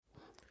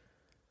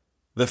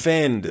The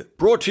Fend,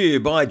 brought to you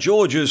by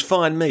Georges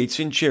Fine Meats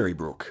in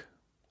Cherrybrook.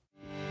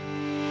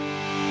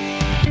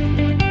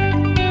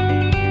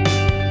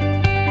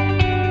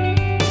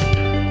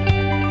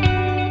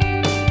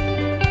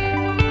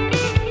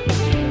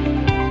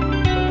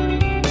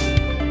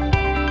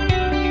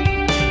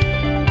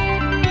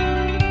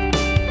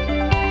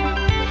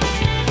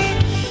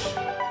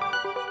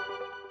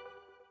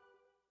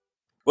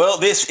 Well,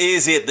 this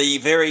is it, the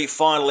very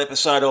final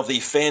episode of the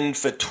Fend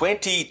for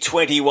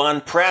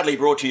 2021, proudly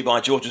brought to you by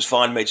Georges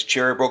Fine Meats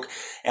Cherrybrook,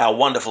 our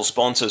wonderful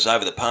sponsors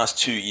over the past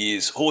 2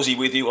 years. Hawsey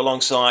with you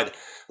alongside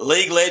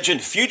league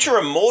legend, future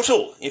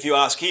immortal, if you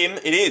ask him,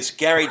 it is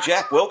Garry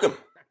Jack. Welcome.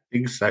 I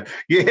think so.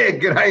 Yeah,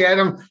 g'day,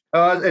 Adam.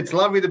 It's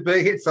lovely to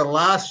be here. It's the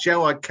last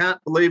show. I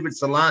can't believe it's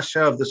the last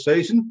show of the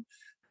season.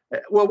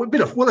 Well, we'll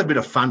have a bit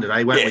of fun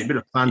today, won't we? A bit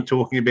of fun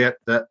talking about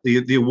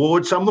the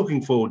awards. So I'm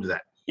looking forward to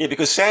that. Yeah,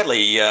 because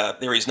sadly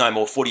there is no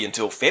more footy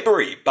until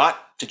February. But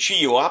to cheer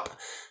you up,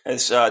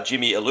 as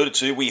Jimmy alluded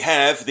to, we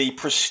have the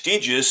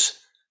prestigious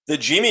the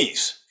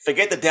Jimmies.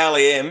 Forget the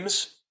Dally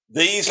M's.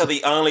 These are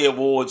the only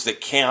awards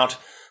that count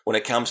when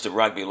it comes to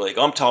rugby league.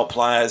 I'm told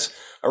players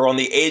are on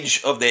the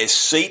edge of their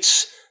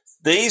seats.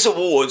 These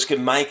awards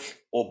can make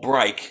or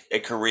break a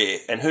career,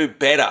 and who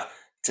better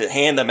to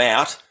hand them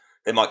out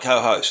than my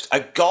co-host? A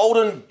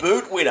Golden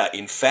Boot winner,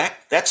 in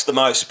fact. That's the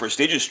most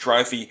prestigious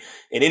trophy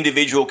an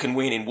individual can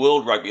win in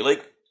World Rugby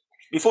League.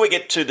 Before we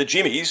get to the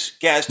Jimmies,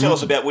 Gaz, tell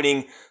us about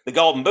winning the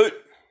Golden Boot.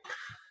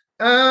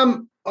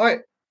 I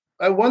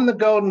won the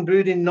Golden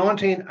Boot in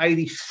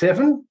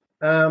 1987.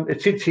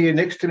 It sits here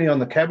next to me on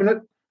the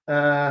cabinet.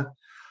 The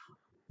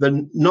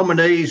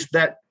nominees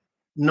that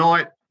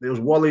night, there was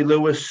Wally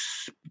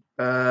Lewis,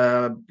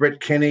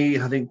 Brett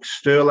Kenny, I think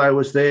Sterlo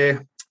was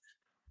there.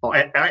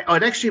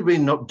 I'd actually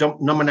been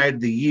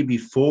nominated the year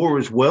before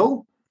as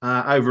well,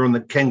 over on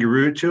the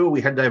Kangaroo Tour we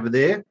had over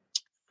there.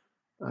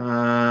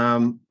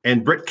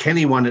 And Brett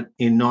Kenny won it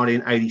in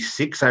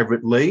 1986 over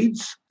at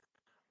Leeds.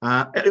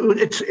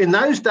 It's in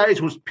those days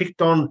it was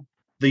picked on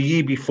the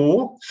year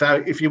before.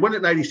 So if you won it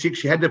in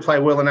 86, you had to play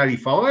well in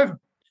 85.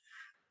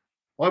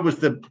 I was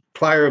the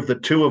player of the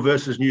tour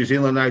versus New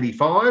Zealand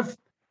 85,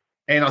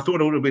 and I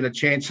thought it would have been a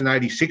chance in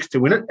 86 to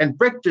win it. And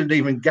Brett didn't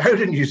even go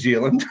to New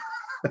Zealand.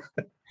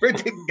 Brett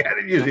didn't go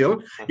to New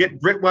Zealand, yet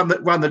Brett won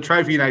the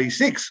trophy in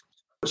 86.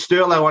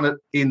 Sterlo won it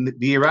in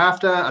the year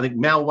after. I think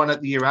Mal won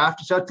it the year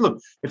after. So, look,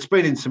 it's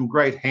been in some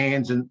great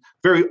hands and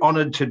very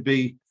honoured to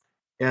be,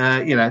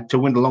 to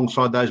win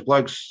alongside those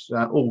blokes,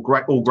 all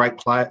great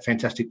players,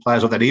 fantastic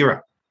players of that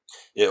era.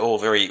 Yeah, all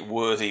very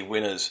worthy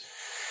winners.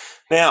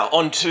 Now,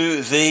 on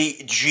to the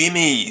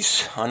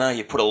Jimmies. I know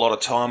you put a lot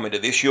of time into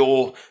this.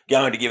 You're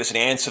going to give us an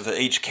answer for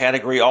each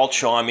category. I'll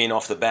chime in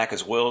off the back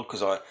as well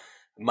because I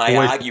may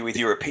argue with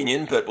your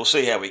opinion, but we'll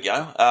see how we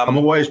go. I'm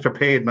always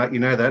prepared, mate. You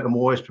know that. I'm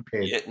always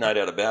prepared. Yeah, no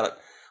doubt about it.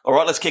 All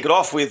right, let's kick it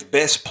off with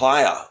Best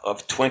Player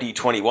of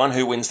 2021.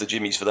 Who wins the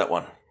Jimmies for that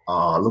one?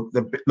 Oh,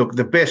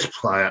 the best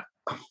player.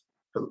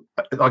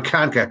 I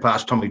can't go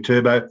past Tommy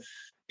Turbo.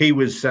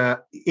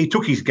 He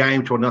took his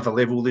game to another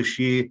level this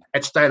year,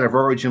 at state of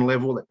origin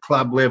level, at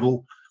club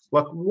level.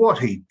 Like what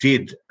he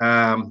did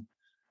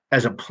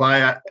as a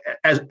player,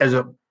 as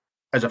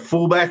a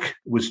fullback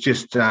was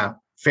just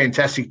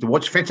fantastic to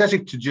watch,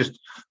 fantastic to just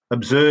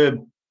observe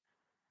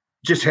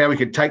just how he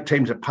could take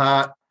teams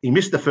apart. He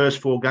missed the first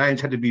 4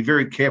 games, had to be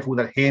very careful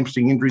with that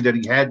hamstring injury that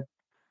he had.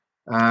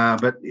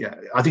 But yeah,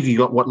 I think he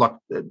got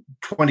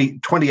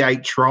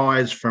 28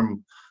 tries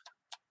from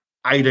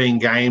 18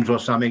 games or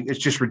something. It's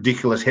just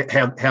ridiculous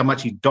how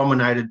much he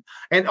dominated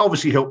and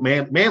obviously helped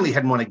Manly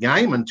hadn't won a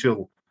game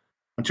until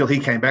he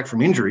came back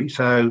from injury.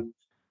 So,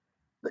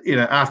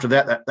 after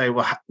that they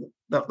were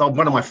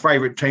one of my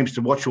favourite teams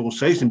to watch all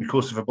season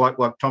because of a bloke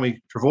like Tommy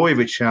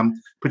Trbojevic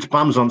puts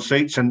bums on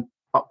seats. And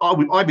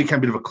I became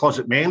a bit of a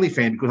closet Manly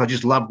fan because I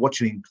just loved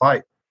watching him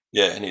play.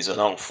 Yeah, and he's an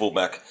old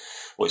fullback.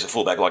 Well, he's a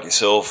fullback like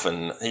yourself,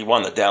 and he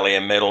won the Dally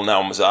M medal. No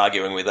one was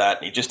arguing with that.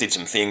 And he just did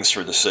some things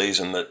through the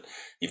season that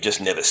you've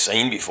just never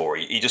seen before.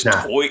 He just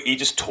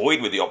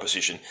toyed with the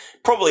opposition.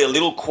 Probably a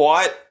little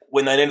quiet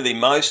when they needed him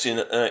most in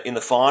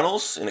the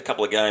finals, in a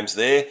couple of games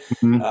there.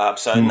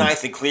 Mm-hmm.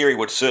 Nathan Cleary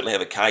would certainly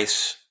have a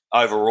case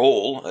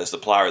overall as the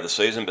player of the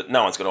season, but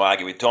no one's going to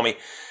argue with Tommy.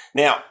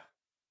 Now,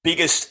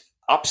 biggest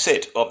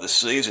upset of the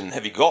season,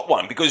 have you got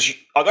one? Because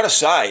I got to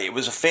say, it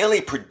was a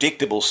fairly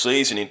predictable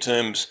season in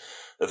terms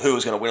of who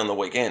was going to win on the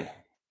weekend.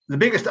 The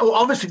biggest,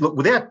 obviously, look,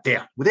 without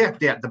doubt,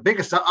 the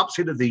biggest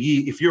upset of the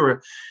year,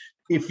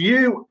 if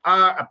you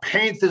are a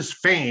Panthers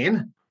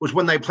fan, was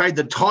when they played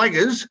the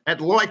Tigers at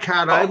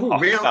Leichhardt Oval,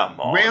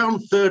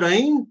 round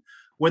 13,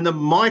 when the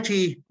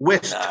mighty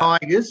West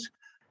Tigers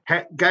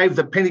gave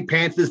the Penny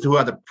Panthers, who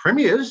are the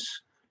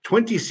premiers,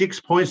 26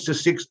 points to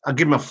 6. I'll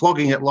give them a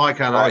flogging at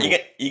Leichhardt Oval.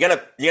 You're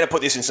gonna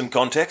put this in some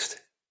context?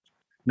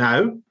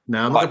 No,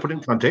 I'm not going to put it in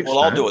context. Well,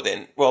 I'll do it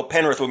then. Well,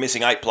 Penrith were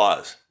missing 8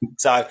 players.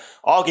 So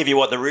I'll give you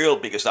what the real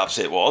biggest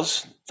upset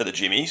was for the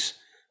Jimmies.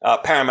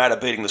 Parramatta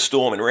beating the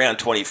Storm in round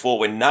 24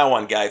 when no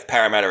one gave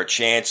Parramatta a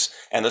chance,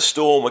 and the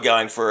Storm were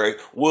going for a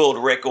world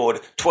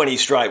record 20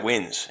 straight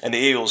wins, and the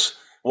Eels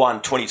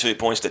won 22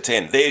 points to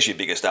 10. There's your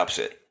biggest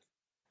upset.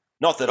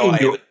 Not that I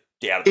ever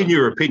doubted them. In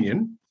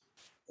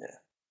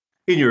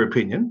your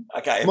opinion,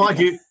 okay, mind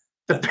you,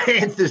 the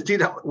Panthers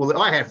did. Well,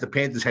 the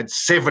Panthers had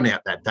 7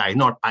 out that day,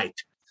 not 8.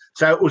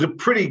 So it was a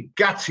pretty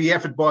gutsy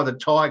effort by the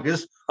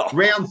Tigers.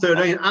 Round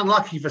 13,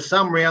 unlucky for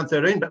some round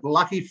 13, but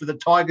lucky for the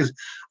Tigers.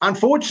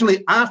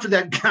 Unfortunately, after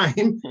that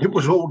game, it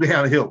was all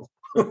downhill.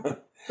 All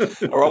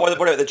right, what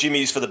about the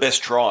Jimmies for the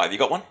best try? Have you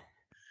got one?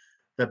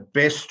 The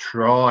best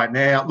try.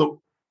 Now,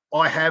 look,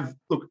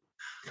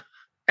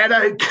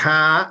 Addo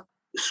Carr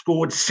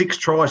scored 6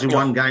 tries in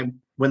one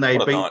game when they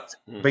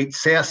beat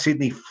South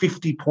Sydney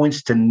 50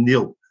 points to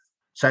 0.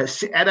 So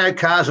Addo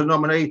Carr's a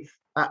nominee.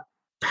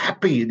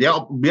 Pappy, the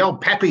old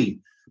Pappy.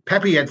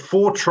 Pappy had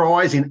 4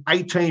 tries in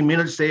 18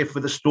 minutes there for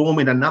the Storm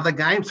in another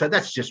game. So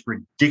that's just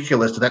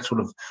ridiculous to that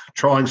sort of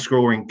trying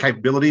scoring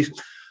capabilities.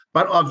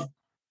 But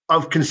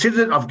I've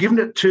considered it. I've given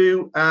it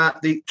to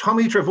the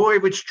Tommy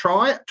Travojevic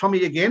try.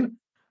 Tommy again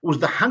was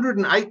the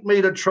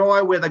 108-metre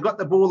try where they got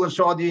the ball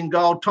inside the in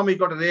goal. Tommy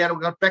got it out.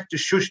 It got back to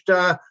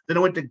Schuster. Then it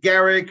went to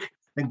Garrick.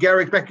 And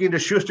Garrick back into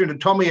Schuster into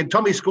Tommy. And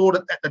Tommy scored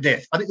it at the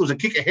death. I think it was a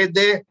kick ahead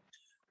there.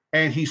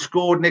 And he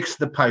scored next to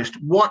the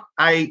post. What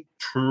a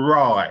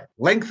try.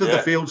 Length of the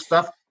field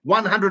stuff,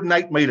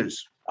 108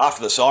 metres.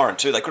 After the siren,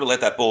 too, they could have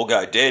let that ball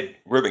go dead,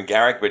 Ruben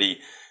Garrick, but he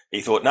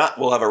thought,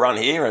 we'll have a run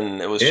here,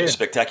 and it was just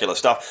spectacular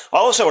stuff. I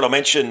also want to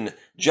mention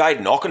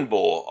Jaden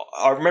Ockenbaugh.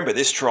 I remember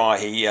this try.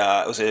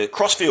 It was a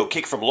crossfield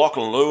kick from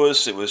Lachlan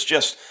Lewis. It was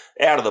just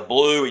out of the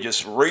blue. He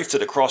just reefed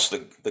it across the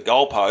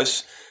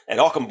goalposts, and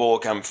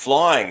Ockenbaugh came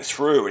flying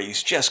through, and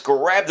he's just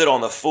grabbed it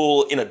on the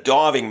full in a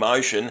diving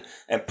motion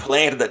and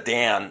planted it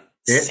down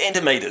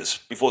centimetres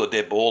before the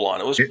dead ball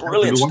line. It was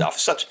brilliant stuff.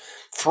 Such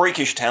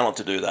freakish talent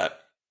to do that.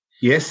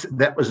 Yes,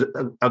 that was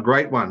a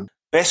great one.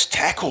 Best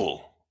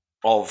tackle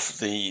of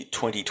the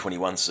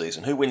 2021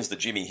 season. Who wins the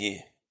Jimmy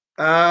here?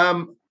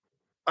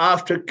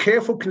 After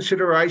careful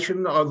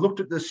consideration, I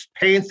looked at this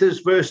Panthers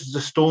versus the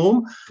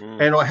Storm,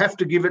 and I have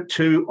to give it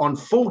to, on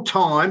full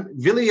time,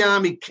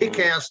 Viliami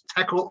kick-house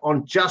tackle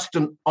on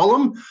Justin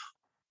Olam.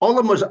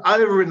 Olam was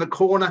over in the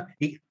corner.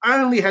 He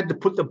only had to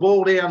put the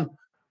ball down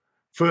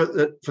for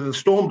the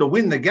Storm to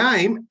win the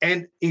game,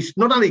 and he's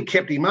not only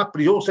kept him up,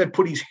 but he also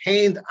put his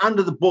hand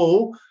under the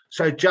ball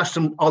so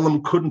Justin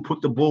Olam couldn't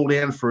put the ball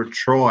down for a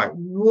try.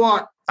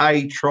 What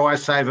a try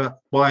saver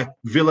by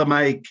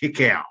Viliami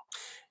Kikau.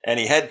 And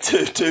he had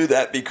to do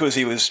that because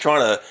he was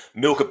trying to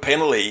milk a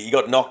penalty. He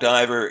got knocked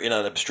over in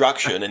an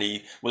obstruction and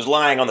he was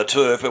laying on the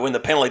turf. But when the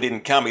penalty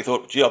didn't come, he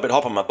thought, gee, I better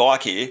hop on my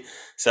bike here.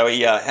 So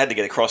he had to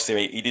get across there.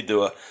 He did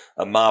do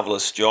a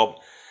marvellous job.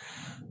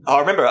 I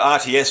remember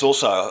RTS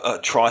also a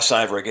try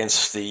saver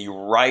against the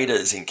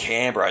Raiders in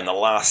Canberra in the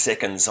last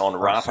seconds on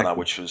Rapana,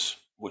 which was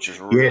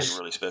really,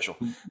 really special.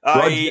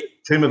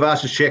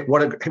 Tumavasicek,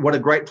 what a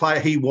great player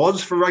he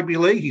was for rugby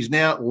league. He's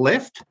now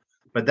left.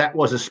 But that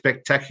was a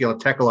spectacular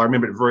tackle. I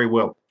remember it very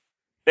well.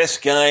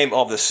 Best game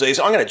of the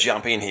season. I'm going to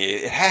jump in here.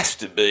 It has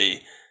to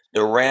be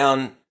the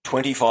round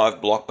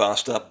 25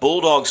 blockbuster.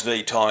 Bulldogs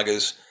v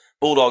Tigers.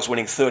 Bulldogs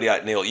winning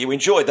 38-0. You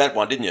enjoyed that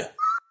one, didn't you?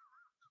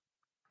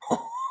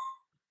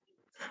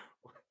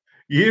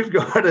 You've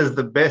got it as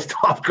the best.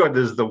 I've got it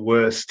as the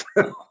worst.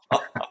 That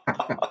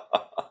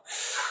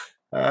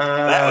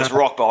was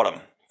rock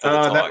bottom.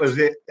 That was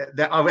it.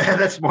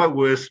 That's my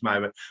worst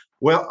moment.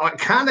 Well, I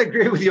can't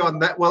agree with you on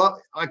that.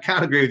 Well, I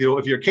can't agree with you.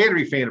 If you're a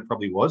Canterbury fan, it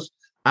probably was.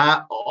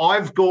 I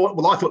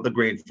thought the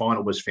grand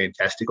final was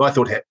fantastic. I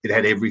thought it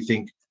had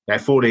everything.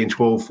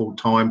 14-12 full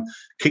time,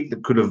 kick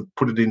that could have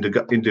put it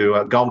into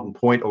a golden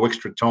point or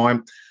extra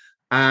time.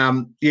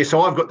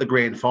 So I've got the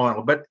grand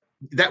final. But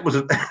that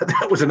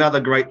was another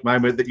great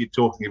moment that you're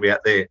talking about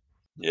there.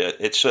 Yeah,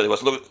 it certainly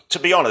was. Look, to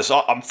be honest,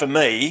 for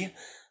me,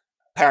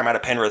 Parramatta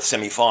Penrith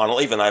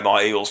semi-final, even though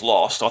my Eels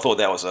lost, I thought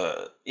that was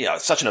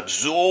such an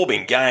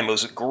absorbing game. It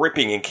was a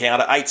gripping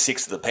encounter,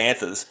 8-6 to the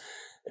Panthers.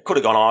 It could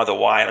have gone either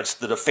way, and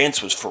the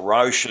defence was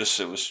ferocious.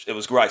 It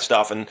was great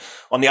stuff. And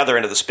on the other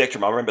end of the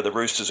spectrum, I remember the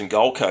Roosters and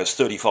Gold Coast,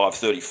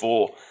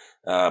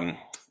 35-34.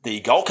 The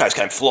Gold Coast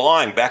came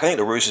flying back. I think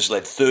the Roosters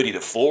led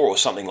 30-4 or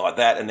something like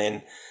that, and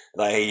then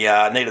they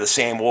needed a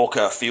Sam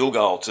Walker field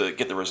goal to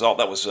get the result.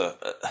 That was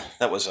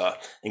a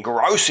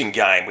engrossing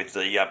game with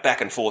the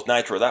back and forth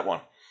nature of that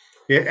one.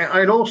 Yeah,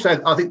 and also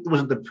I think it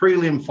was the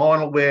prelim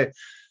final where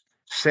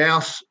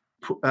South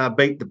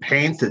beat the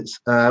Panthers.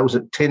 Was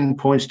it 10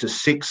 points to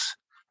 6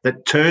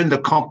 that turned the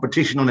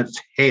competition on its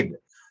head?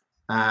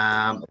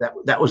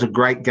 That was a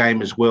great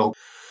game as well.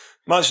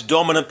 Most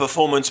dominant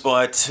performance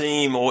by a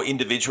team or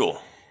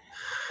individual?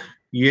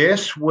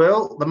 Yes,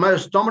 well, the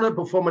most dominant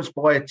performance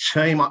by a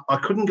team, I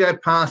couldn't go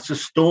past the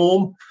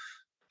Storm,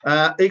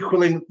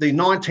 equaling the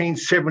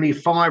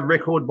 1975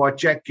 record by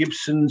Jack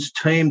Gibson's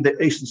team, the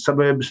Eastern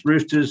Suburbs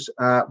Roosters,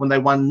 when they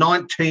won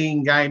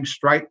 19 games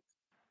straight.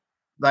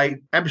 They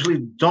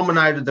absolutely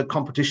dominated the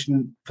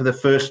competition for the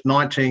first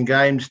 19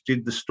 games,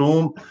 did the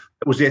Storm.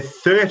 It was their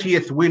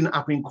 30th win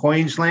up in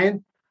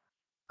Queensland.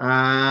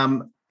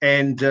 But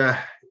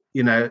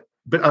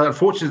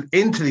unfortunately,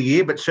 end to the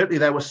year, but certainly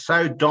they were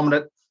so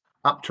dominant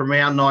up to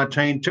round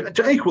 19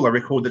 to equal a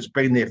record that's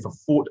been there for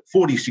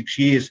 46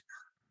 years.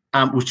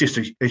 Was just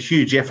a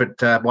huge effort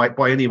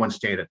by anyone's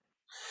standard.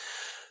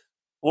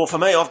 Well, for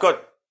me, I've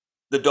got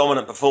the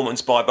dominant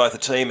performance by both the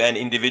team and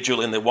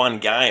individual in the one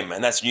game,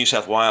 and that's New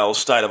South Wales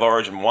State of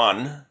Origin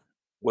 1,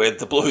 where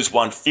the Blues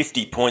won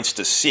 50 points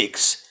to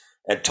 6,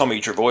 and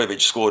Tommy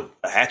Trbojevic scored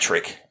a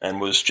hat-trick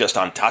and was just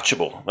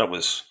untouchable. That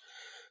was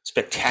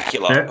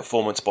spectacular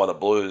performance by the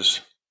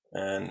Blues.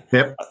 And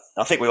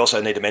I think we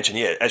also need to mention,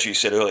 as you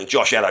said earlier,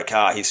 Josh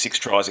Adokar, his 6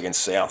 tries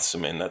against Souths. I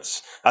mean,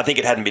 I think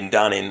it hadn't been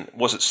done in,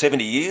 was it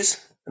 70 years?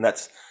 And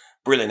that's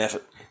brilliant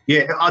effort.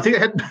 Yeah, I think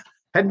it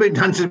had been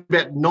done since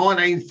about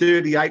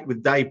 1938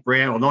 with Dave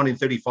Brown or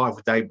 1935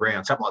 with Dave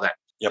Brown, something like that.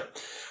 Yep.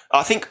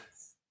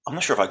 I'm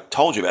not sure if I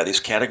told you about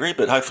this category,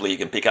 but hopefully you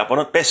can pick up on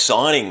it. Best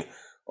signing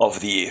of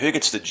the year. Who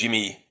gets the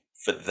Jimmy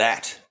for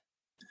that?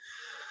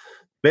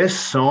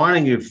 Best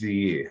signing of the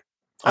year.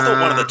 I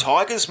thought one of the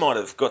Tigers might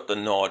have got the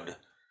nod.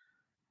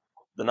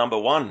 The number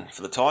 1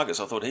 for the Tigers.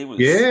 I thought he was.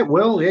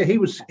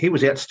 He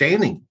was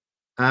outstanding.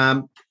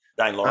 Dane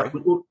Laurie.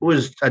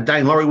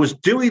 Dane Laurie. Was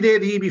Dewey there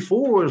the year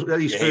before, or was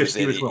that his first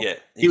year as well? Yeah,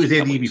 he was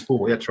there the year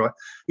before. That's right.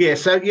 Yeah,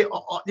 so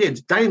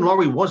Dane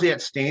Laurie was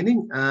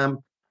outstanding.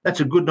 That's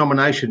a good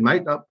nomination,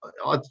 mate.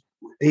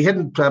 He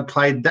hadn't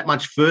played that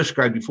much first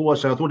grade before,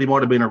 so I thought he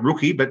might have been a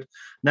rookie. But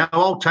now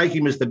I'll take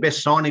him as the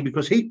best signing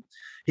because he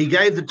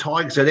gave the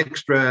Tigers that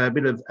extra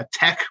bit of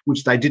attack,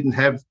 which they didn't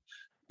have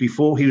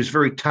before. He was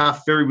very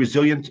tough, very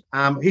resilient.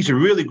 He's a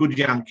really good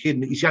young kid,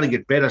 and he's going to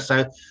get better.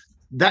 So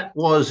that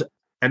was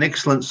an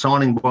excellent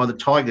signing by the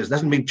Tigers.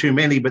 Doesn't mean too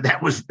many, but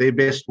that was their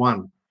best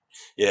one.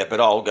 Yeah, but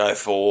I'll go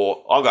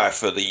for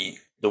the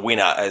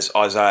winner as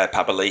Isaiah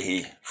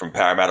Papali'i from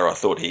Parramatta. I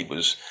thought he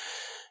was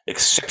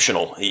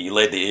exceptional. He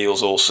led the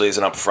Eels all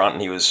season up front,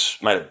 and he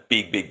made a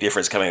big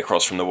difference coming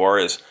across from the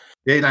Warriors.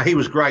 Yeah, no, he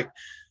was great.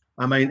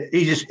 I mean,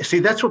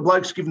 that's what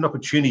blokes give an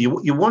opportunity.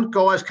 You want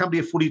guys come to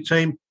your footy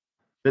team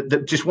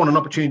that just want an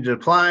opportunity to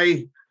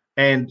play,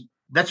 and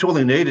that's all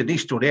he needed. He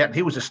stood out.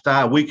 He was a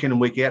star week in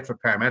and week out for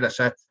Parramatta.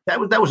 So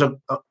that was a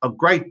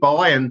great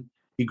buy, and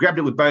he grabbed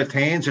it with both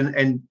hands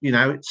and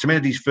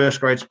cemented his first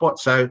grade spot.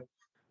 So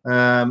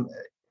a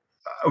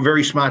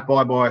very smart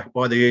buy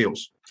by the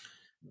Eels.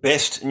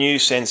 Best new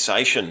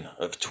sensation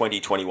of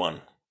 2021.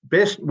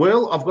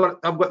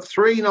 I've got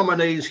 3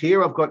 nominees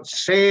here. I've got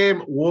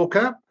Sam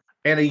Walker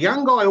and a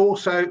young guy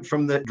also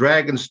from the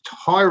Dragons,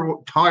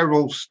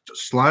 Tyrell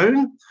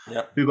Sloan,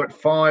 who got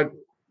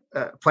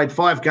played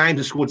 5 games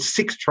and scored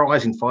 6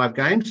 tries in 5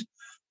 games.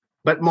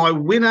 But my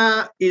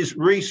winner is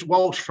Reece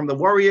Walsh from the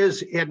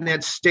Warriors. He had an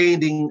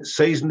outstanding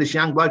season, this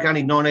young bloke,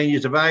 only 19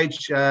 years of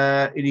age.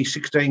 In his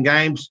 16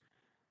 games,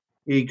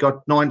 he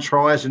got 9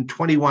 tries and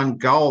 21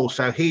 goals.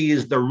 So he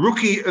is the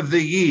Rookie of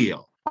the Year.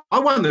 I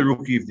won the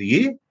Rookie of the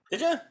Year.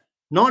 Did you?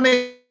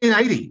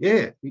 1980,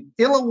 yeah.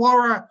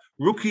 Illawarra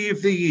Rookie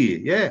of the Year,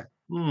 yeah.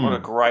 What a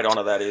great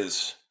honour that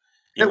is.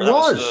 That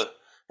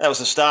was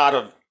the start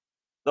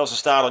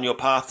on your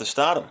path to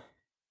stardom.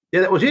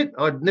 Yeah, that was it.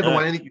 I'd never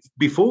won anything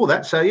before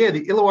that. So, yeah,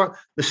 the Illawarra,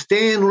 the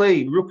Stan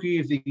Lee Rookie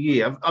of the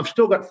Year. I've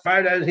still got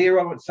photos here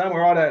of it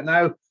somewhere. I don't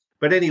know.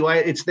 But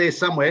anyway, it's there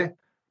somewhere.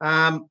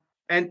 And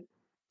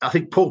I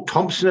think Paul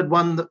Thompson had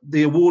won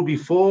the award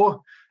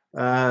before.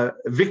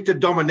 Victor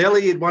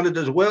Dominelli had won it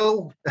as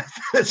well.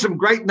 There's some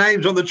great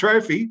names on the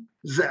trophy.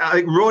 I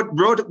think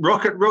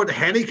Rocket Rod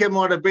Haneker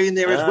might have been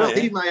there as well. Yeah.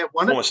 He may have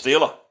won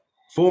it.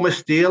 Former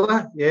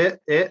Steeler, yeah.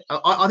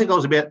 I think I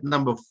was about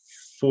number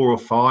 4 or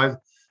 5.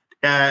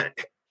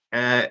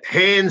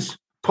 Hans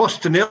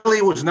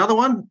Postinelli was another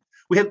one.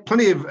 We had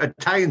plenty of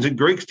Italians and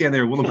Greeks down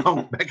there in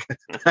Wollongong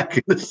back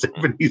in the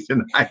 70s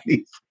and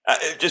 80s.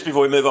 Just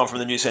before we move on from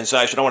the new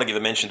sensation, I want to give a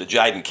mention to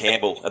Jaden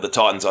Campbell at the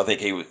Titans. I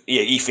think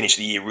he finished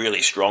the year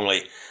really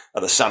strongly,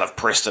 the son of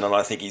Preston, and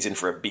I think he's in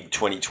for a big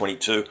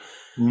 2022.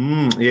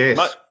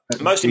 Yes.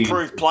 Most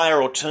improved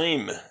player or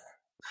team?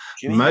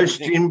 Jimmy, most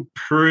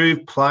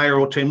improved player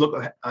or team. Look,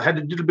 I had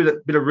a little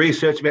bit of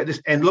research about this,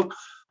 and look,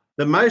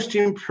 the most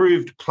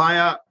improved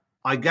player,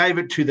 I gave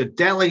it to the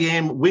Dally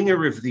M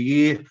Winger of the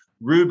Year,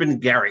 Ruben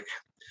Garrick,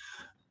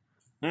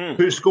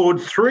 who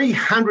scored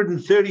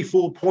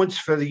 334 points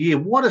for the year.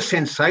 What a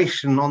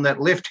sensation on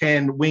that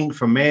left-hand wing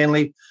for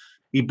Manly.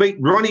 He beat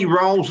Ronnie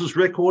Rolls'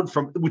 record,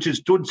 which has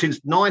stood since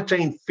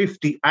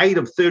 1958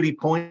 of 30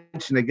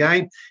 points in a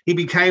game. He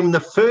became the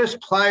first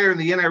player in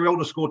the NRL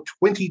to score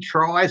 20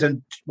 tries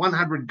and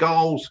 100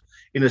 goals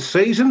in a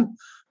season.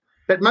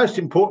 But most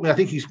importantly, I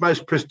think his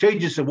most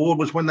prestigious award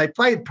was when they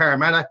played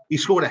Parramatta. He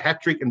scored a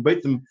hat-trick and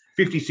beat them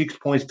 56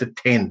 points to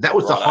 10. That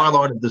was the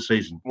highlight of the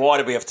season. Why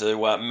did we have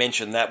to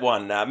mention that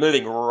one?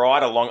 Moving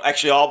right along.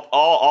 Actually,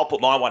 I'll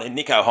put my one in.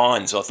 Nico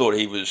Hines. I thought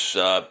he was...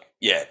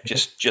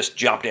 just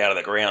jumped out of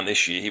the ground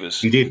this year. He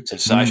did.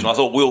 Sensational. I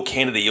thought Will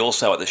Kennedy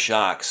also at the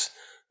Sharks.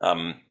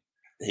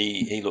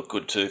 he looked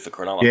good too for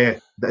Cronulla. Yeah,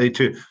 they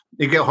too.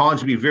 Miguel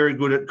Hines will be very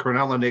good at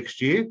Cronulla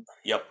next year.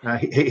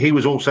 Yep. He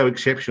was also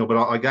exceptional, but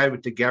I gave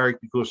it to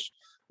Garrick because,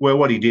 well,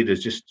 what he did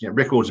is just,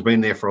 records have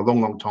been there for a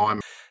long, long time.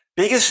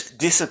 Biggest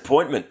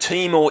disappointment,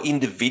 team or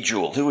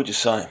individual? Who would you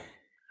say?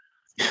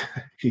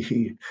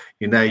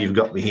 You've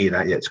got me here,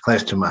 don't you? It's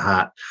close to my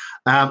heart.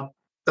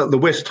 The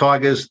West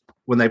Tigers,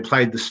 when they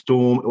played the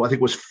Storm, I think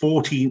it was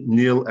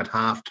 40-0 at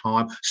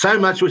halftime. So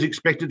much was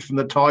expected from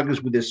the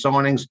Tigers with their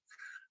signings.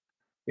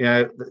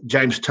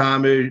 James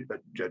Tamu,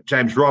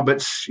 James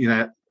Roberts,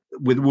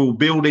 with Will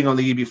building on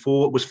the year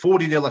before. It was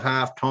 40-0 at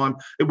halftime.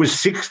 It was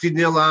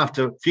 60-0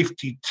 after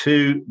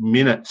 52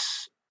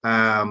 minutes.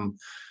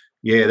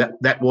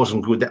 That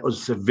wasn't good. That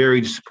was a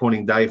very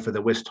disappointing day for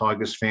the West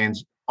Tigers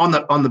fans. On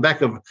the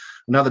back of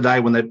another day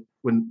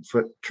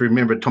to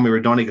remember Tommy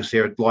Radonicus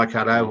there at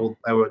Leichhardt Oval,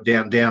 they were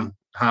down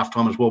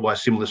halftime as well by a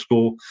similar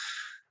score.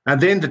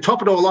 And then to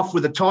top it all off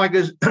with the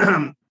Tigers,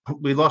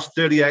 we lost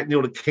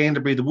 38-0 to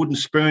Canterbury, the Wooden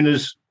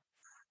Spooners,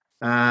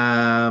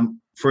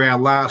 for our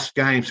last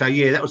game. So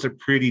that was a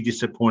pretty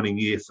disappointing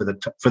year for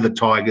the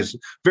Tigers.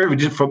 Very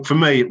for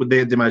me,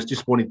 they're the most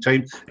disappointing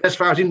team. As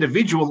far as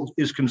individual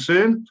is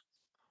concerned,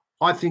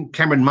 I think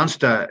Cameron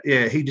Munster,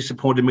 he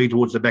disappointed me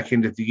towards the back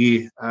end of the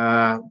year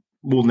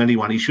more than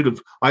anyone. He should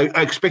have. I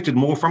expected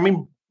more from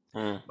him,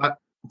 but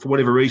for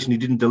whatever reason, he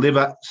didn't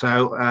deliver.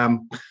 So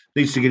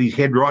needs to get his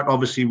head right.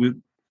 Obviously,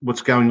 with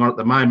what's going on at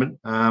the moment,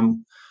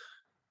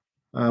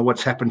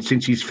 what's happened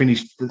since he's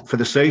finished for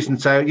the season.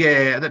 So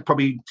that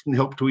probably didn't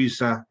help to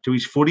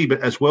his footy,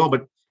 but as well.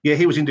 But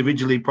he was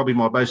individually probably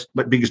my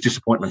biggest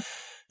disappointment.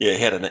 Yeah,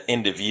 he had an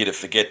end of year to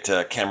forget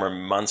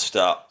Cameron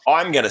Munster.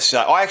 I'm going to say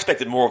I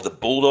expected more of the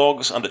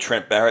Bulldogs under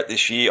Trent Barrett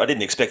this year. I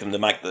didn't expect them to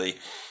make the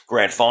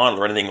grand final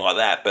or anything like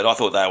that, but I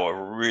thought they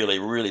were really,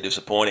 really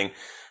disappointing.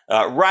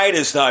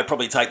 Raiders, though,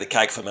 probably take the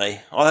cake for me.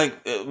 I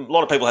think a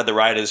lot of people had the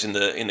Raiders in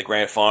the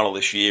grand final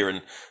this year,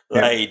 and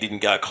they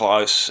didn't go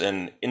close.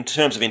 And in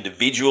terms of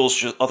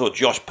individuals, I thought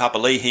Josh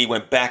Papali'i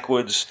went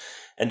backwards,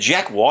 and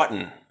Jack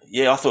Whiten,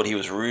 I thought he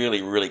was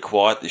really, really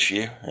quiet this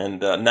year, and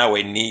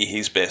nowhere near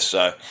his best.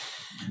 So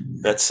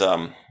that's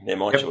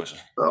my choices.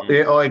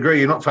 I agree.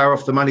 You're not far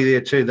off the money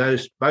there too.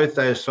 Both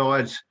those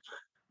sides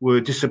were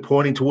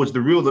disappointing towards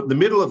the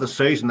middle of the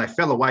season. They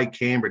fell away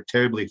Canberra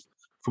terribly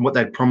from what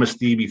they'd promised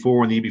the year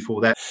before and the year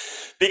before that.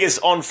 Biggest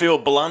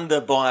on-field blunder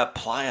by a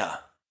player?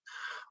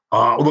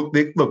 Look,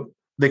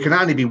 there can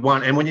only be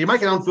one. And when you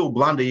make an on-field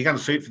blunder, you're going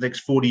to see it for the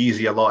next 40 years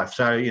of your life.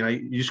 So,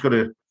 you just got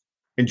to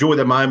enjoy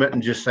the moment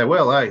and just say,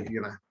 well, hey,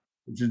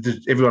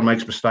 everyone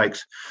makes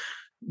mistakes.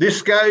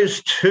 This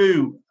goes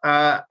to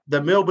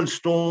the Melbourne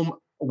Storm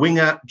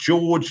winger,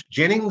 George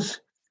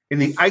Jennings. In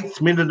the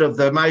 8th minute of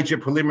the major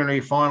preliminary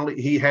final,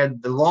 he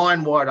had the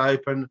line wide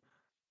open.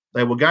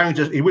 They were going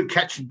to – he would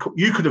catch –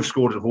 you could have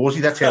scored at Hawsey.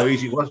 That's how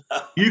easy it was.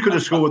 You could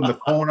have scored in the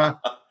corner.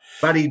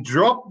 But he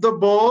dropped the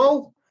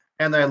ball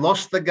and they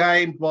lost the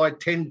game by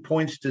 10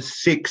 points to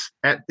 6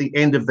 at the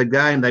end of the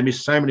game. They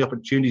missed so many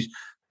opportunities.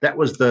 That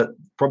was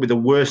probably the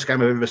worst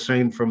game I've ever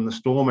seen from the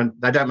Storm, and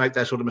they don't make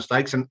those sort of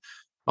mistakes. And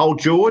old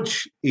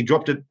George, he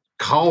dropped it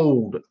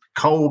cold.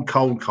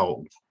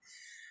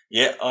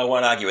 Yeah, I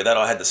won't argue with that.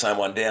 I had the same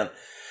one down.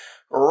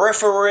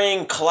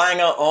 Refereeing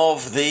clanger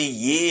of the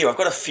year. I've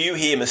got a few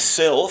here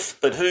myself,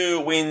 but who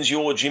wins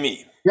your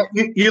Jimmy? Yeah,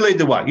 you lead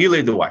the way.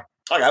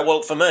 Okay,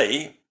 well, for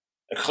me,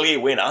 a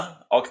clear winner.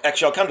 I'll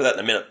come to that in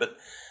a minute, but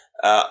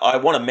I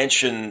want to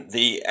mention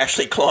the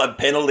Ashley Klein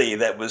penalty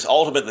that was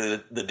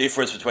ultimately the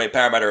difference between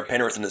Parramatta and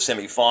Penrith in the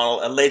semi-final.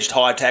 Alleged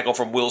high tackle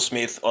from Will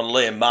Smith on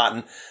Liam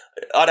Martin.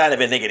 I don't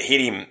even think it hit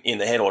him in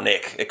the head or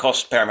neck. It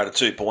cost Parramatta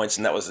 2 points,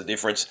 and that was the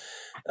difference.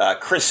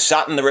 Chris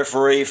Sutton, the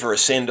referee, for a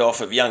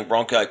send-off of young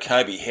Bronco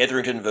Kobe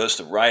Hetherington versus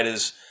the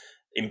Raiders.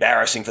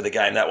 Embarrassing for the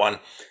game, that one.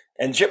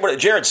 And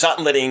Jared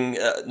Sutton letting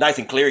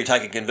Nathan Cleary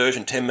take a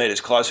conversion 10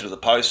 metres closer to the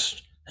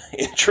post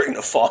during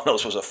the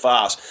finals was a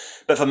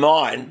farce. But for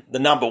mine, the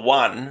number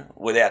one,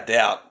 without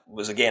doubt,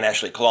 was again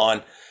Ashley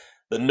Klein.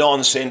 The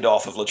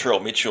non-send-off of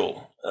Latrell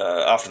Mitchell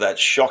after that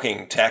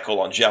shocking tackle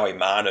on Joey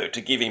Manu,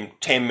 to give him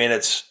 10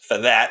 minutes for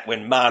that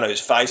when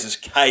Manu's face is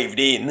caved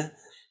in,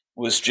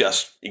 was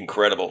just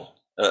incredible.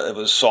 It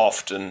was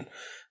soft and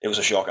it was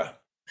a shocker.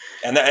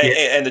 And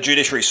and the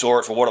judiciary saw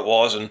it for what it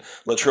was, and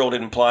Latrell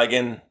didn't play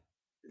again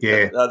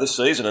this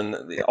season, and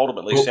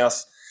ultimately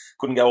South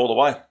couldn't go all the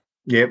way.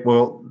 Yeah,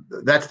 well,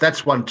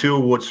 that's won 2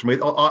 awards for me.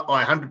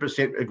 I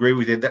 100% agree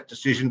with you. That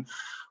decision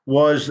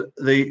was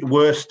the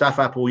worst stuff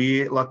up all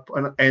year.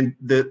 And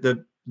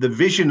the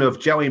vision of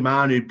Joey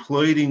Manu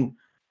pleading,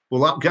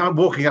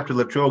 walking up to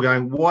Latrell,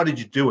 going, "Why did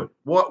you do it?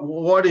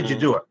 Why did you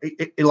do it?"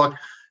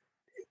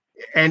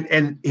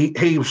 And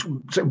he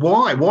said,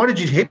 "Why? Why did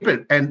you hit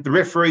it?" And the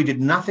referee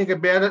did nothing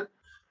about it,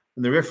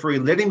 and the referee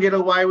let him get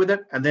away with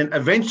it. And then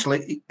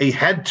eventually he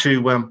had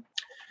to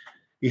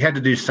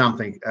do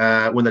something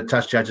when the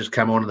touch judges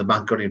come on and the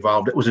bunk got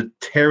involved. It was a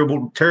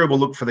terrible, terrible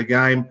look for the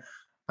game.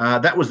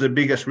 That was the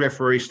biggest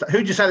referee. Who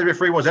did you say the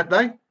referee was that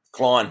day?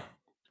 Klein,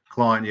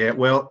 yeah.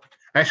 Well,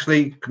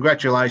 Ashley,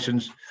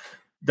 congratulations.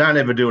 Don't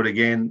ever do it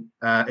again.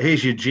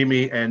 Here's your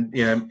Jimmy, and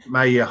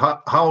may you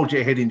hold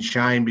your head in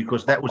shame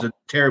because that was a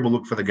terrible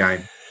look for the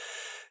game.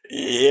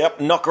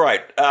 Yep, not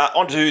great.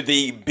 On to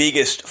the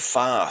biggest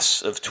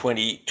farce of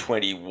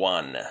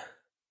 2021.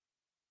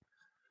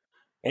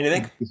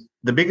 Anything?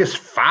 The biggest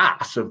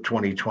farce of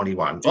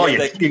 2021.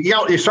 Yeah,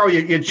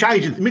 you're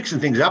changing, mixing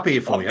things up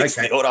here for me.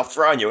 Okay, I've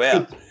thrown you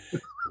out.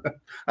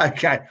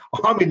 Okay,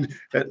 I'm in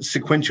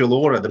sequential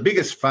order. The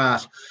biggest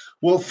farce.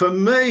 Well, for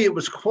me, it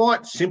was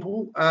quite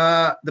simple.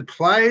 The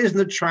players and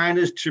the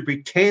trainers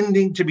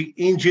pretending to be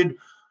injured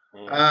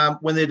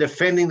when they're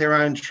defending their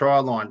own try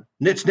line.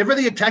 And it's never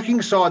the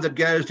attacking side that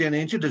goes down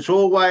injured. It's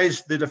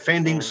always the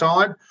defending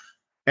side.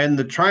 And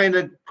the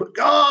trainer,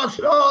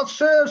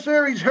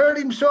 sir, he's hurt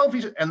himself.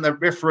 And the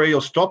referee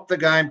will stop the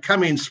game,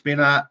 come in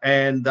spinner,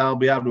 and they'll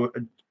be able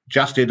to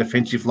adjust their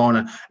defensive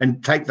line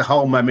and take the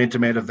whole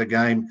momentum out of the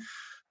game.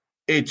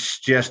 It's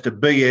just a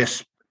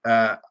BS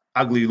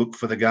ugly look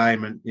for the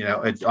game. And,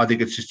 I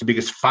think it's just the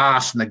biggest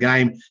farce in the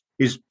game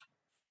is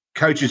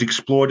coaches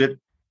exploit it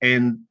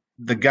and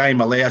the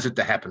game allows it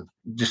to happen.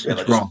 It's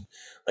wrong.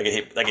 They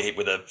get hit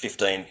with a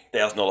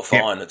 $15,000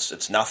 fine. Yeah.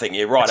 It's nothing.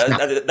 You're right.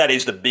 That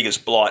is the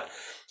biggest blight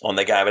on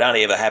the game. It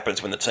only ever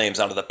happens when the team's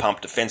under the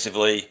pump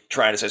defensively.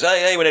 Trainer says,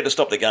 hey, we need to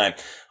stop the game.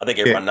 I think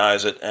everyone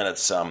knows it, and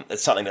it's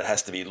something that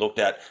has to be looked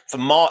at. For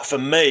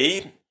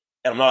me, and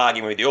I'm not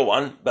arguing with your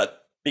one, but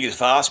biggest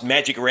farce,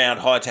 magic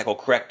round, high tackle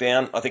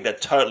crackdown. I think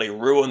that totally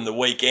ruined the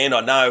weekend. I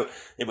know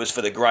it was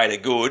for the greater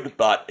good,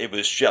 but it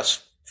was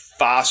just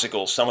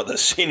farcical, some of the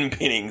sin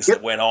pinnings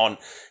that went on,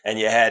 and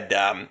you had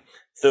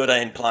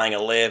 13 playing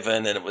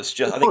 11, and it was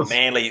just, I think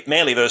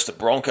Manly versus the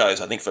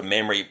Broncos, I think from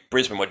memory,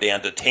 Brisbane were down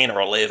to 10 or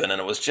 11,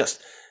 and it was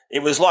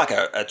like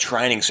a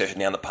training session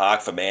down the park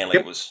for Manly.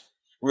 It was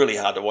really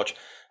hard to watch.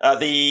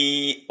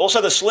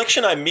 Also the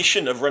selection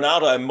omission of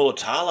Ronaldo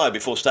Mulitalo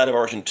before State of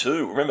Origin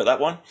 2, remember that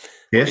one?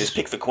 Yes. He was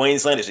picked for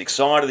Queensland, he was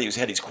excited, he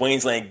had his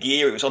Queensland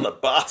gear, he was on the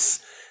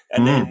bus,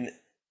 and then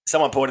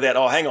someone pointed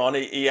out, hang on,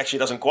 he actually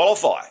doesn't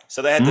qualify.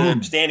 So they had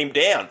to stand him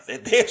down.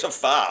 There's a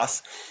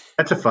farce.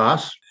 That's a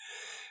farce.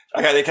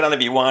 Okay, there can only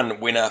be one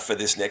winner for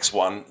this next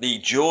one. The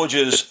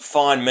Georges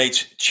Fine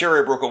Meats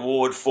Cherrybrook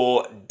Award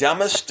for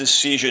dumbest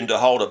decision to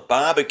hold a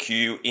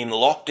barbecue in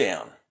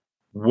lockdown.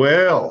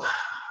 Well,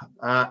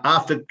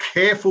 after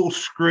careful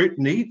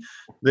scrutiny,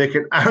 there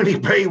can only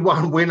be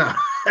one winner.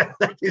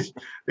 That is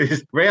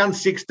round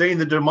 16,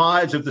 the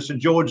demise of the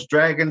St George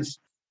Dragons.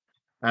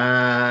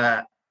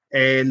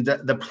 And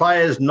the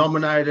players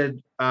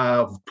nominated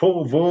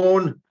Paul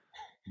Vaughan,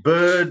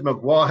 Bird,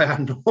 Maguire,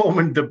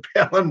 Norman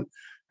DeBellin,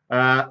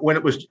 when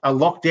it was a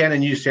lockdown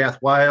in New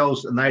South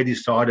Wales, and they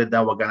decided they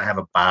were going to have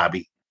a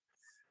barbie.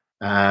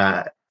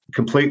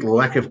 Complete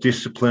lack of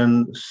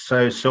discipline,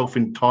 so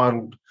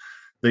self-entitled,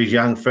 these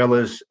young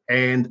fellas.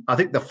 And I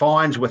think the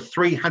fines were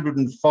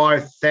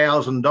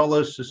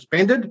 $305,000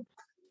 suspended.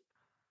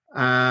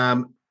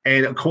 And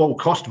it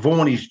cost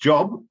Vaughan his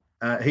job.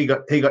 He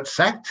got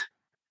sacked.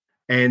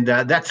 And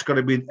that's got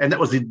to be, and that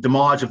was the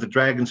demise of the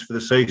Dragons for the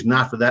season.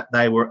 After that,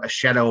 they were a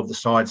shadow of the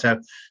side. So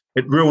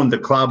it ruined the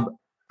club.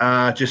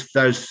 Just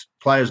those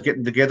players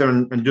getting together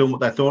and doing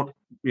what they thought,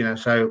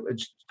 So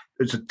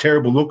it's a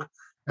terrible look,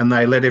 and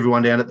they let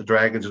everyone down at the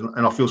Dragons.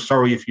 And I feel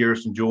sorry if you're a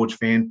St George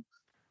fan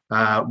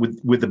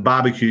with the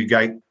barbecue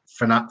gate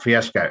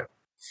fiasco.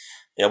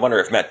 Yeah, I wonder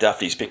if Matt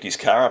Duffy's picked his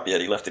car up yet.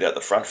 He left it out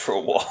the front for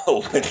a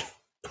while when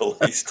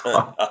police turned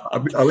up.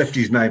 I left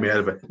his name out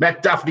of it.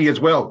 Matt Duffy as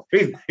well.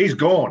 He's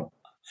gone.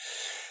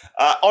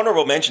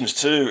 Honourable mentions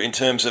too in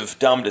terms of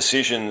dumb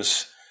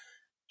decisions.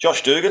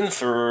 Josh Dugan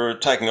for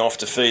taking off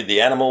to feed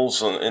the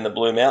animals in the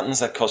Blue Mountains.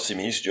 That cost him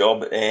his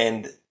job.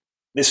 And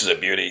this is a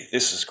beauty.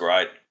 This is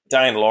great.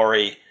 Dane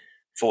Laurie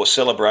for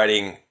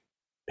celebrating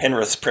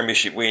Penrith's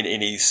premiership win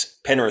in his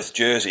Penrith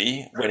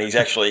jersey when he's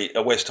actually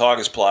a West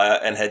Tigers player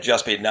and had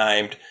just been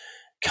named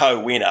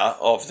co-winner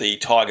of the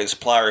Tigers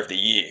Player of the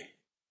Year.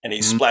 And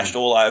he's splashed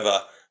all over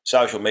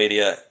social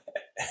media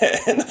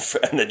and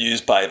the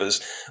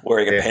newspapers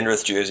wearing a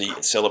Penrith jersey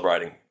and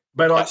celebrating.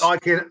 But I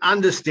can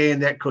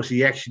understand that because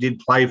he actually did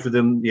play for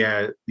them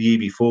the year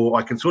before.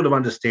 I can sort of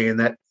understand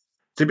that.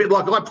 It's a bit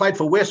like I played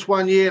for West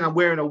one year and I'm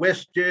wearing a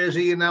West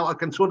jersey, I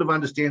can sort of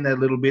understand that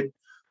a little bit.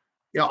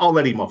 I'll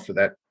let him off for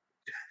that.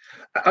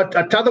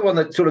 Another one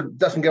that sort of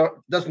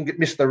doesn't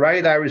miss the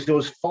radar is there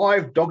was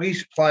 5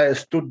 Doggies players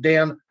stood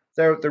down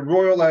there at the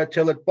Royal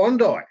Hotel at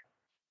Bondi. Yep.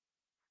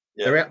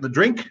 They're out in the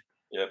drink.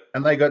 Yep.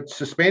 And they got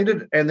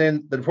suspended, and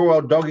then the poor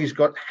old Doggies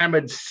got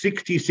hammered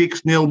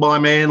 66-0 by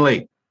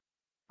Manly.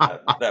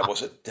 That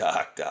was a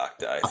dark, dark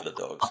day for the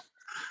Dogs.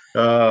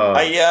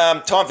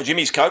 Hey, time for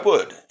Jimmy's code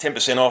word.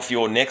 10% off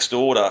your next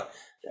order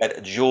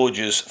at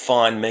Georges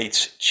Fine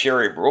Meats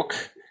Cherrybrook.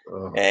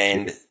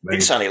 And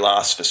this only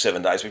lasts for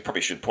 7 days. We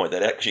probably should point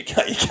that out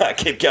because you can't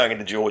keep going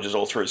into George's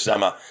all through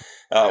summer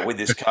with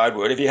this code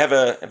word. Have you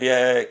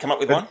come up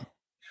with one?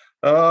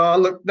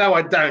 Look, no,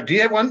 I don't. Do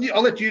you have one?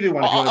 I'll let you do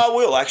one. I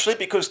will, actually,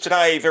 because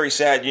today, very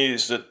sad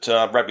news that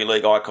rugby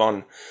league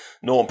icon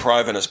Norm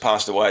Provan has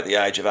passed away at the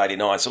age of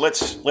 89. So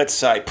let's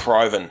say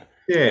Provan.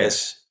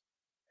 Yes.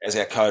 as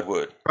our code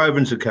word.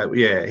 Proven's a code.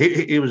 Yeah,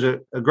 he was a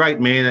great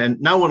man, and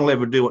no one will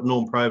ever do what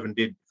Norm Proven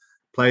did.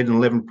 Played in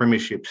 11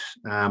 premierships,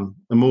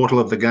 immortal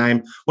of the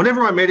game.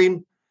 Whenever I met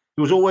him,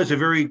 he was always a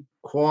very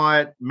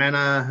quiet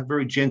manner, a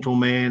very gentle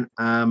man.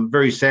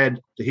 Very sad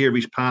to hear of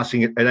his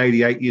passing at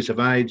 88 years of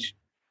age.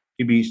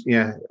 He'd be,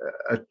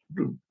 an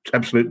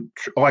absolute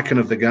icon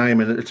of the game,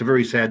 and it's a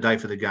very sad day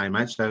for the game,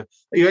 mate. So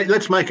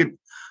let's make it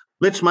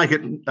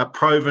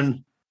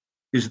Proven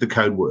is the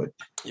code word.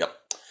 Yep.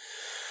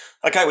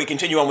 Okay, we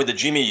continue on with the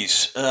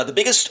Jimmies. The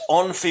biggest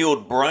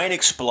on-field brain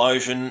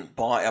explosion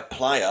by a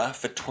player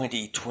for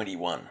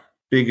 2021.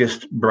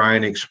 Biggest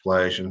brain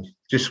explosion.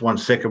 Just 1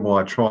 second while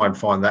I try and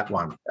find that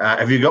one.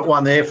 Have you got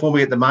one there for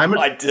me at the moment?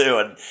 I do,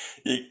 and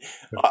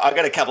I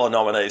got a couple of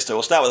nominees too.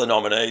 We'll start with the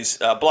nominees.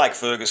 Blake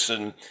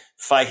Ferguson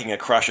faking a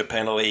crusher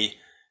penalty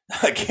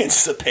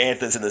against the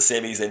Panthers in the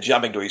semis and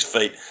jumping to his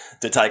feet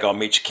to take on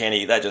Mitch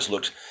Kenny. That just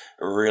looked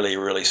really,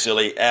 really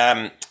silly.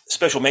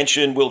 Special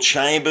mention, Will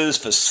Chambers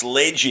for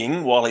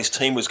sledging while his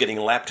team was getting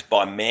lapped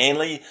by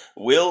Manly.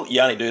 Will,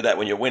 you only do that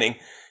when you're winning.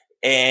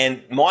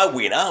 And my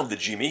winner of the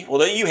Jimmy,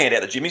 well, you hand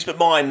out the Jimmies, but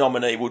my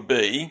nominee would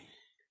be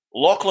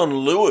Lachlan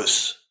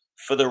Lewis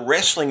for the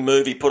wrestling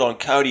move he put on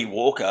Cody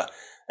Walker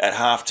at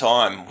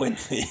halftime when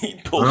the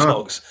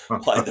Bulldogs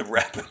played the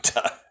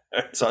Rabbitoh.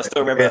 So I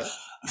still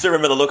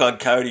remember the look on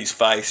Cody's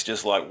face,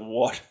 just like,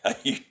 what are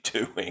you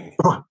doing?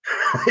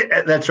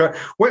 That's right.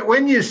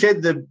 When you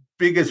said the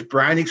biggest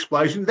brain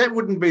explosion, that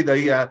wouldn't be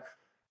the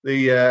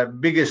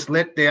biggest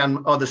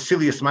letdown or the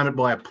silliest moment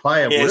by a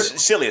player, would it?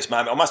 Silliest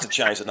moment. I must have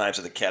changed the names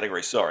of the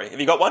category. Sorry. Have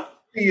you got one?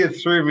 You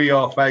threw me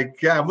off,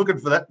 I'm looking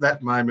for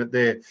that moment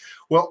there.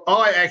 Well,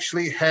 I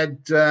actually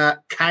had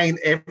Kane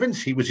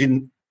Evans.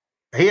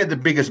 He had the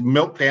biggest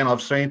meltdown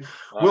I've seen.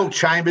 Oh. Will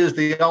Chambers,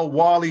 the old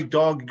wily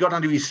dog, got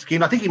under his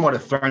skin. I think he might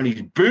have thrown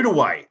his boot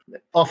away.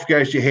 Off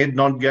goes your head, and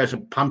on goes a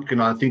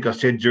pumpkin, I think I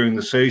said during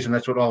the season.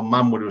 That's what old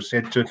mum would have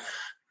said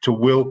to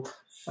Will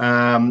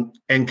and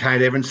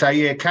Kane Evans. So,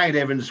 Kane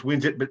Evans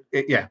wins it. But,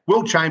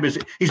 Will Chambers,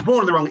 he's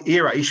born in the wrong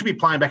era. He should be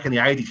playing back in the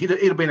 80s. He'd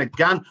have been a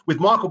gun. With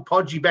Michael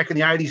Podgy back in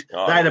the 80s,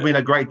 they'd have been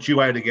a great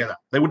duo together.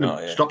 They wouldn't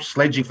have stopped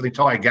sledging for the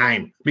entire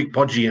game, Mick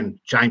Podgy and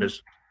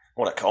Chambers.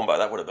 What a combo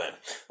that would have been.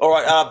 All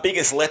right,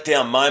 biggest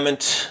letdown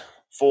moment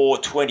for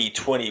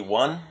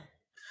 2021.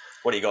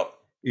 What do you got?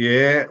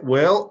 Yeah,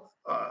 well,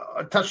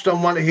 I touched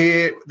on one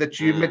here that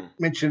you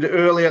mentioned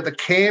earlier. The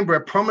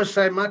Canberra promised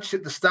so much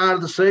at the start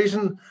of the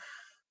season.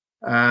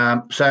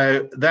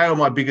 So they were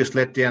my biggest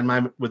letdown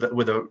moment with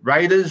the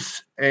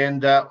Raiders.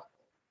 And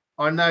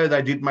I know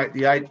they did make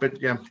the 8, but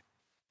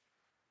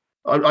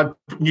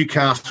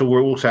Newcastle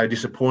were also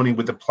disappointing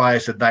with the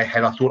players that they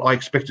had. I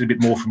expected a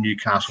bit more from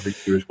Newcastle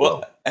this year as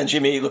well. And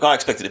Jimmy, look, I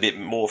expected a bit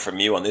more from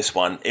you on this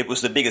one. It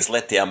was the biggest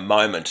letdown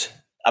moment,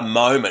 a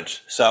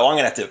moment. So I'm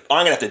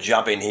gonna have to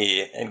jump in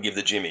here and give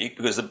the Jimmy,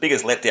 because the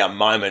biggest letdown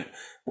moment,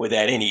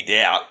 without any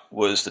doubt,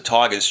 was the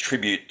Tigers'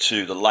 tribute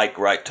to the late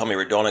great Tommy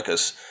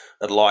Raudonikis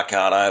at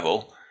Leichhardt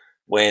Oval,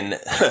 when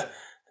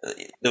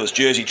there was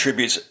jersey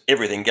tributes,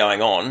 everything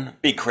going on,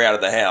 big crowd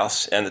at the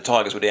house, and the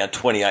Tigers were down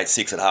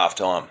 28-6 at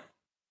halftime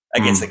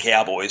against the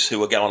Cowboys, who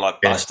were going like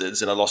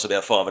bastards, and had lost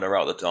about 5 in a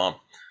row at the time.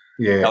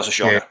 Yeah, that was a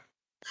shocker.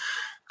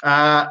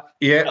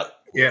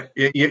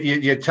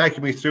 You're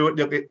taking me through it.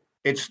 Look,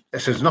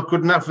 it's not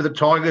good enough for the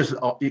Tigers.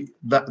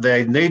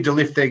 They need to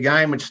lift their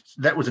game.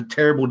 That was a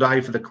terrible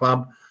day for the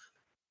club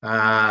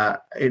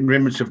in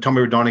remembrance of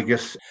Tommy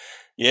Raudonikis.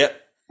 Yeah,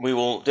 we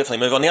will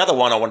definitely move on. The other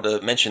one I wanted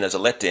to mention as a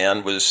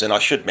letdown was, and I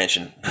should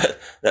mention,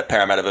 that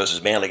Parramatta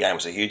versus Manly game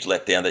was a huge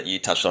letdown that you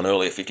touched on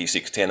earlier,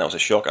 56-10. That was a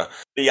shocker.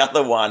 The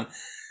other one,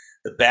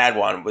 the bad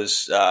one,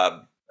 was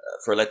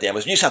for a letdown,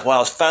 was New South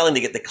Wales failing to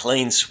get the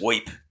clean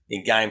sweep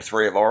in Game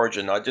 3 of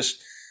Origin.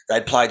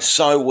 They'd played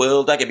so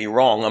well. Don't get me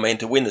wrong. I mean,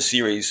 to win the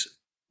series,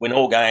 win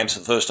all games for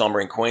the first time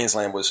in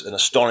Queensland was an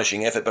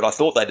astonishing effort, but I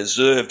thought they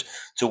deserved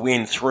to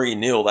win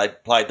 3-0. They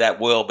played that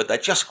well, but I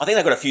think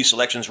they got a few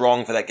selections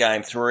wrong for that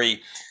Game 3.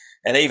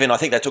 And even I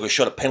think they took a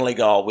shot at penalty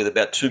goal with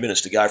about 2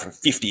 minutes to go from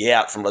 50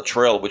 out from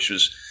Latrell, which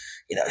was,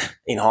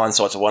 in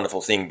hindsight, it's a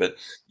wonderful thing. But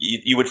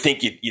you would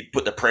think you'd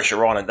put the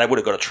pressure on, and they would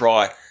have got a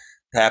try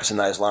perhaps in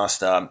those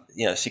last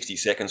 60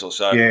 seconds or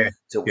so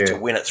to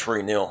win it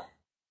 3-0.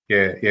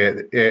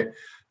 Yeah.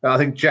 I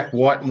think Jack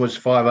Whiten was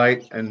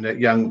 5'8", and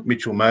young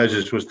Mitchell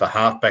Moses was the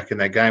halfback in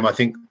that game. I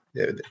think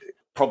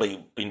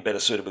probably been better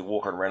suited with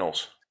Walker and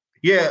Reynolds.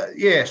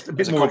 Yes, a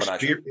bit more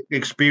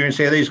experience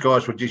there. These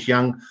guys were just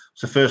young.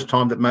 It's the first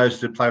time that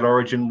Moses had played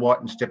Origin.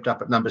 Whiten stepped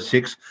up at number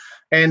 6,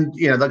 and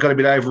they got a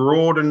bit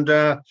overawed,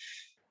 and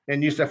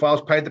New South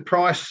Wales paid the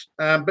price.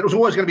 But it was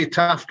always going to be a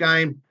tough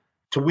game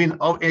to win.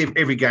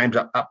 Every game's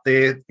up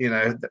there.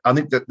 I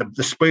think that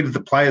the speed of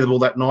the play all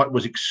that night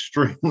was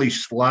extremely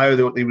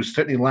slow. He was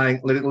certainly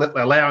allowing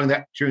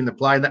that during the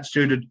play, and that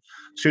suited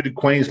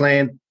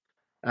Queensland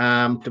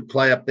to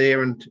play up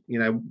there. And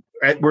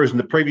whereas in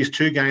the previous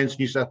 2 games,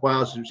 New South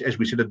Wales, as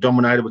we said, had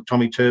dominated with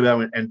Tommy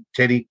Turbo and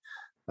Teddy.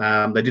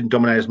 They didn't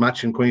dominate as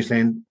much in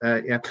Queensland.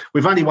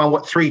 We've only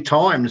won 3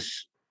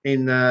 times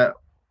in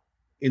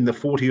in the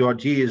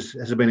 40-odd years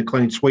has been a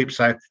clean sweep.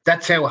 So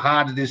that's how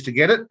hard it is to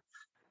get it.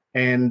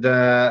 And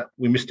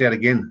we missed out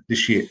again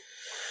this year.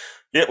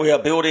 Yeah, we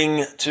are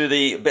building to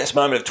the best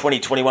moment of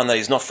 2021 that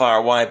is not far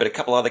away, but a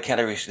couple other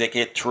categories to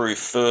get through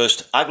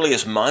first.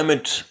 Ugliest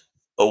Moment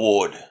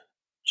Award,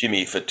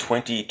 Jimmy, for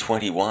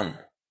 2021.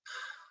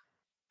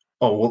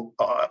 Oh,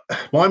 well,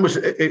 mine was,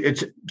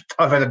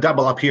 I've had a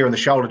double up here on the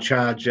shoulder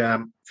charge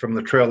from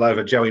the trail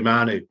over Joey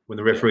Manu when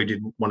the referee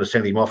didn't want to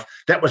send him off.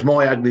 That was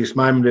my ugliest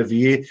moment of the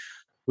year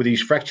with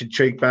his fractured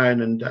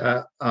cheekbone, and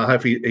I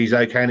hope he's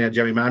okay now,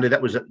 Joey Manu.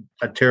 That was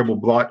a terrible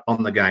blight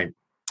on the game.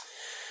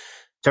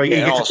 So he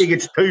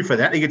gets two for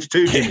that. He gets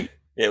two, Jimmy.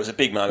 Yeah, it was a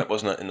big moment,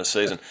 wasn't it, in the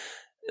season?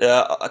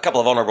 A couple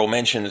of honourable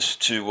mentions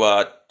to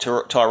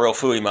Tyrell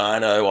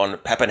Fuimano on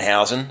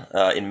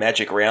Pappenhausen in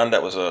Magic Round.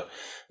 That was a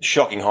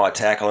shocking high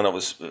tackle, and it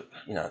was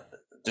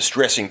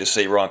distressing to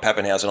see Ryan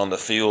Pappenhausen on the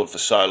field for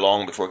so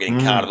long before getting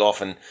carted off.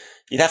 And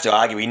you'd have to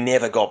argue he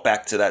never got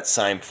back to that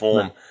same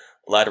form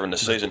later in the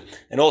season.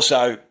 And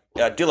also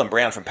Dylan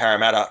Brown from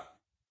Parramatta,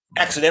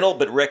 accidental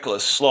but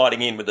reckless,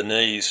 sliding in with the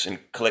knees and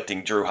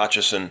collecting Drew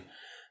Hutchison,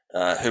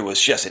 who was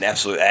just in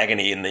absolute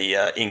agony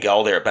in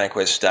goal there at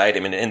Bankwest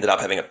Stadium, and ended up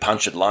having a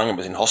punctured lung and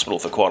was in hospital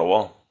for quite a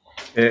while.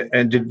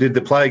 And did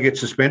the player get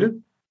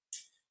suspended?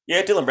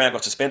 Yeah, Dylan Brown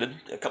got suspended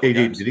a couple of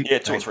games. Did he? Yeah,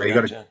 2 or 3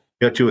 games.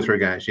 Got 2 or 3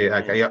 games. Yeah,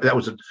 okay. Yeah, that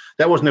wasn't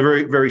a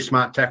very, very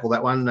smart tackle,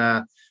 that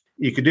one.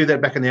 You could do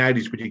that back in the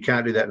 80s, but you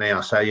can't do that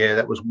now. So, yeah,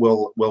 that was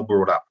well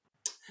brought up.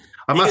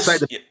 I must say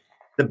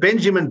the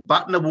Benjamin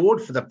Button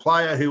Award for the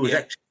player who has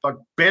actually got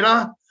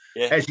better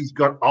as he's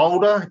got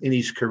older in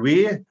his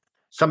career,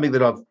 something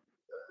that I've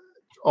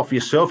off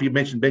yourself. You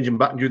mentioned Benjamin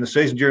Button during the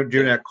season,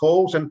 during our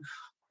calls, and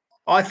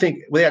I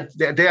think without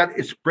doubt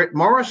it's Brett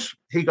Morris.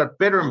 He got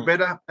better and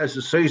better as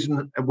the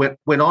season went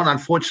on.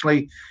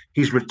 Unfortunately,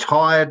 he's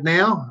retired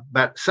now,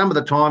 but some of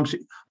the times, I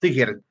think he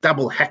had a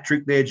double hat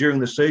trick there during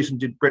the season,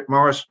 did Brett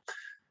Morris.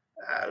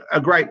 A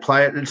great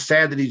player, and it's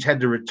sad that he's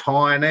had to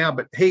retire now,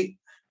 but he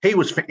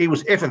was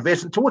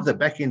effervescent towards the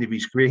back end of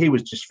his career. He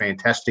was just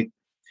fantastic.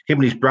 Him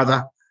and his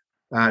brother,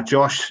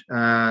 Josh,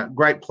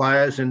 great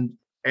players, and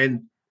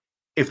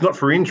if not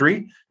for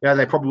injury,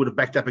 they probably would have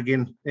backed up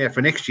again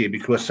for next year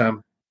because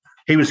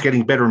he was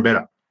getting better and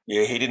better.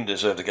 Yeah, he didn't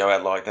deserve to go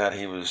out like that.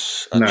 He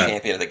was a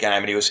champion of the game,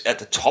 and he was at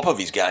the top of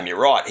his game. You're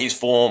right. His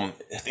form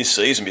this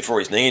season before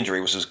his knee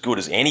injury was as good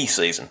as any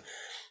season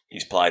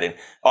he's played in.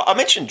 I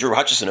mentioned Drew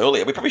Hutchison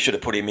earlier. We probably should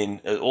have put him in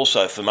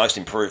also for most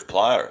improved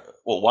player.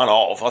 Well, one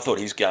of. I thought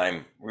his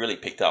game really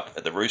picked up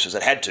at the Roosters.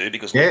 It had to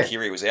because Luke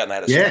Keary was out and they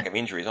had a stack of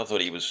injuries. I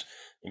thought he was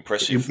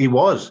impressive. He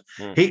was.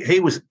 He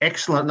was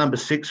excellent number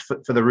 6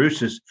 for the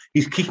Roosters.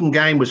 His kicking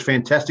game was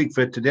fantastic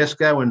for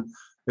Tedesco, and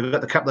they've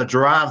got a couple of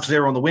giraffes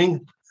there on the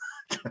wing,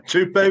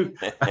 Tupu.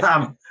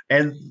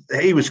 And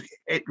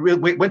it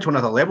really went to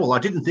another level. I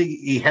didn't think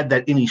he had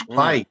that in his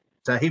play.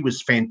 So he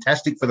was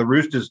fantastic for the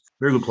Roosters.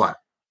 Very good player.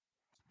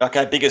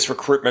 Okay, biggest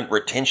recruitment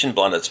retention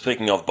blunder.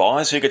 Speaking of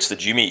buys, who gets the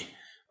Jimmy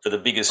for the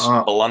biggest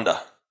blunder?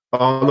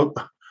 Oh, look,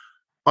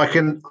 I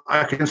can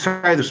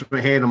say this with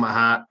my hand on my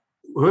heart.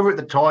 Whoever at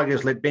the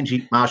Tigers let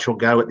Benji Marshall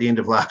go at the end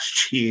of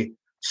last year,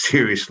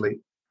 seriously.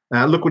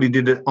 Look what he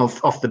did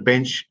off the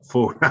bench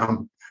for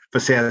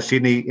South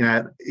Sydney.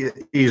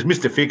 He's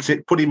Mr.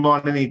 Fix-It, put him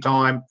on any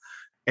time,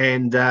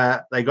 and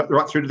they got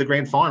right through to the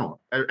grand final.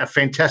 A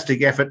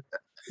fantastic effort.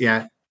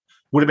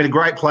 Would have been a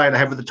great player to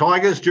have with the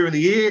Tigers during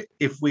the year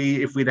if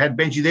we'd had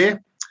Benji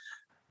there.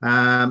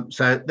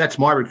 So that's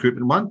my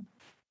recruitment one.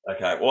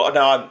 Okay. Well,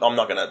 no, I'm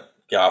not going to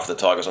go after the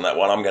Tigers on that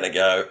one. I'm going to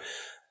go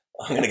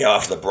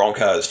after the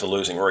Broncos for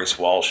losing Reece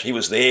Walsh. He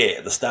was there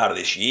at the start of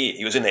this year.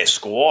 He was in their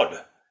squad,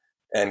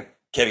 and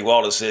Kevin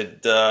Wilder said,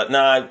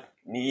 "No,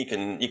 you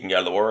can go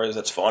to the Warriors.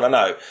 That's fine." I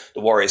know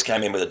the Warriors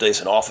came in with a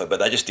decent offer, but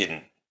they just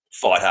didn't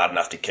fight hard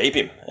enough to keep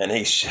him. And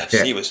he's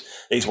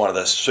one of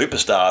the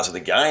superstars of the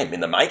game in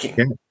the making.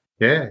 Yeah.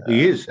 Yeah,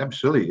 he is,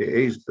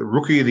 absolutely. He's the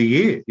rookie of the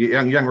year,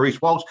 young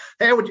Reece Walsh.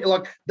 How would you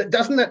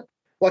doesn't that,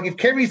 if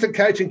Kevy's the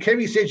coach and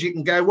Kevy says you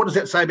can go, what does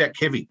that say about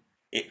Kevy?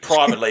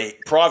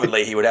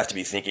 Privately, he would have to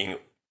be thinking,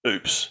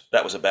 oops,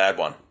 that was a bad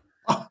one.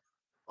 But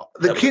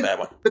the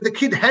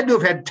kid had to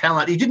have had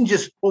talent. He didn't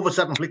just all of a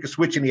sudden flick a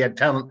switch and he had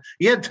talent.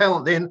 He had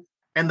talent then,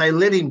 and they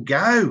let him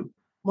go.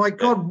 My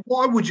God,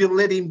 why would you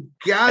let him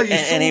go?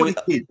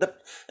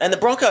 And the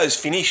Broncos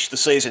finished the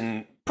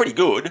season pretty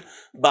good,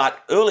 but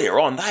earlier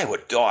on they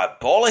were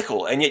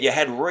diabolical, and yet you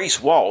had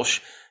Reece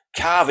Walsh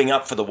carving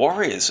up for the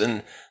Warriors,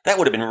 and that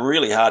would have been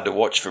really hard to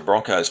watch for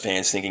Broncos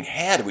fans thinking,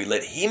 how do we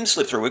let him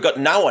slip through? We've got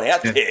no one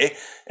out there.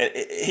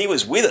 He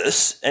was with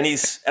us, and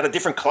he's at a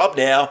different club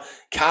now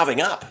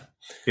carving up.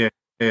 Yeah,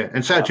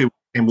 and so too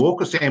Sam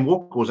Walker. Sam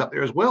Walker was up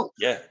there as well.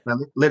 Yeah.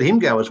 Let him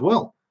go as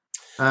well.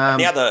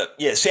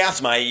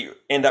 Souths may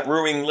end up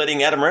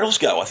letting Adam Reynolds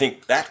go. I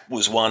think that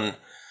was one.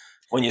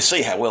 When you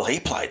see how well he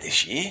played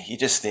this year, you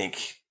just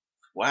think,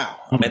 wow.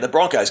 I mean, the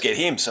Broncos get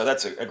him, so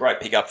that's a great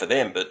pick-up for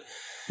them. But,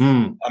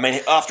 I mean,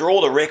 after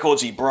all the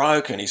records he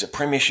broke and he's a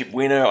premiership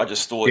winner, I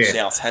just thought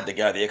South had to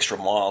go the extra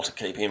mile to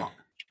keep him.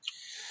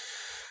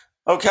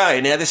 Okay,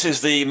 now this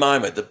is the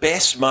moment, the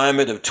best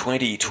moment of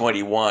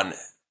 2021.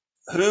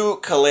 Who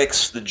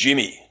collects the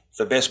Jimmy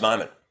for best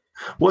moment?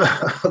 Well,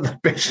 the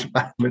best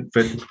moment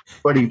for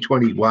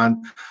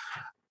 2021.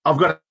 I've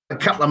got a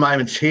couple of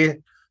moments here.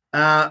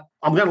 I'm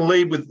going to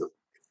lead with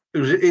it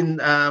was in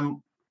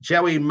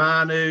Joey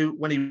Manu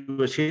when he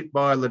was hit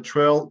by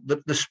Latrell.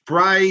 The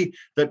spray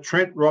that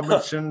Trent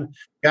Robinson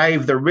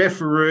gave the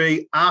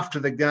referee after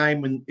the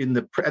game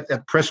at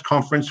that press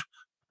conference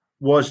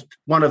was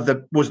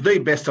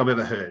the best I've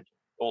ever heard.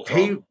 All time.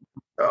 He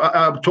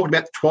talked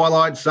about the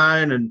Twilight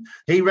Zone, and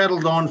he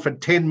rattled on for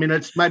 10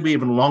 minutes, maybe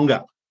even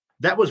longer.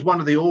 That was one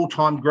of the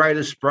all-time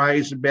greatest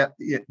sprays about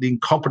the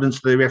incompetence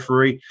of the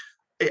referee.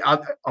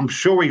 I'm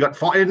sure he got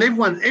fined, and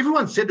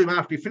everyone said to him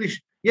after he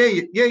finished, "Yeah,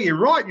 you're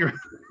right.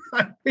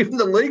 Even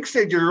the league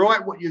said you're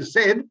right what you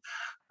said."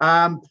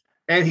 And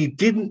he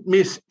didn't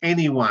miss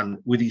anyone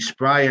with his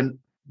spray, and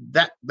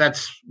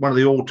that's one of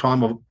the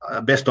all-time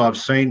best I've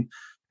seen.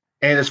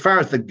 And as far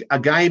as a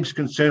game's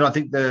concerned, I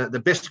think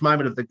the best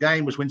moment of the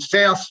game was when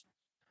South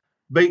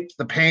beat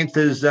the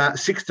Panthers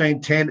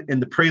 16-10 in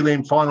the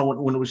prelim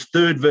final when it was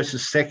third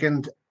versus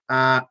second,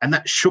 and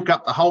that shook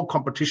up the whole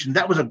competition.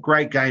 That was a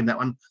great game, that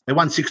one. They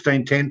won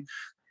 16-10.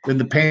 Then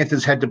the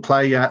Panthers had to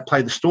play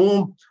the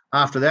Storm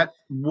after that.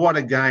 What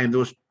a game. There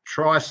was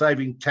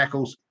try-saving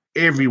tackles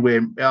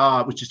everywhere. Oh,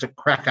 it was just a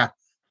cracker.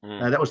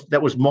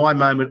 That was my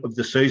moment of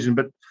the season.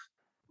 But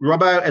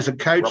Robbo, as a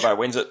coach... Robbo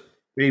wins it.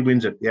 He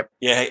wins it, yep.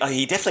 Yeah,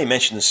 he definitely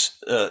mentions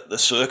the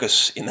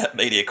circus in that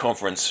media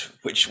conference,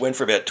 which went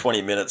for about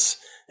 20 minutes,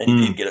 and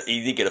he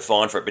did get a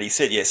fine for it. But he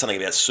said,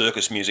 something about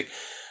circus music.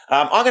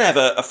 I'm going to have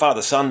a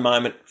father-son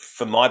moment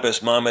for my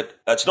best moment.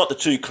 It's not the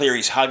two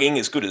Clearys hugging,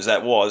 as good as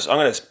that was.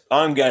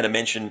 I'm going to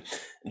mention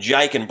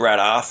Jake and Brad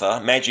Arthur,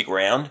 Magic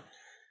Round,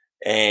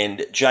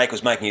 and Jake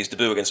was making his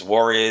debut against the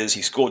Warriors.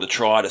 He scored the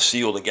try to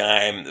seal the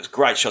game. There's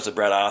great shots of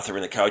Brad Arthur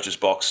in the coach's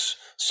box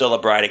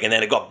celebrating, and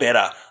then it got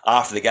better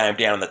after the game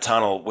down in the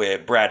tunnel where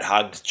Brad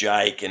hugged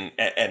Jake, and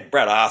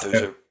Brad Arthur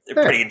was a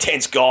pretty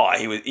intense guy.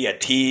 He had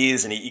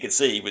tears, and you could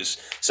see he was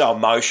so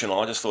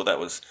emotional. I just thought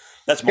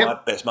that's my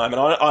best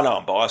moment. I know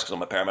I'm biased because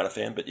I'm a Parramatta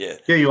fan, but yeah.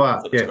 Yeah, you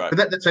are. Yeah,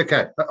 but that's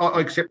okay.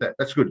 I accept that.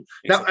 That's good.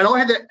 Now, and I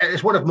had that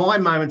as one of my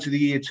moments of the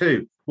year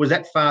too, was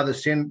that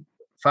father-son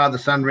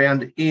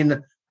round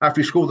in after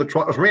he scored the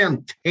try. It was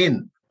round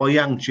 10 by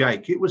young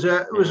Jake. It was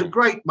a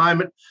great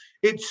moment.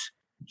 It's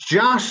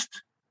just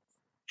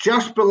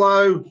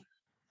below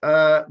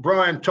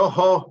Brian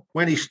Toho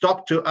when he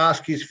stopped to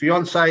ask his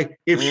fiancée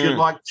if she'd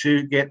like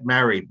to get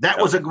married. That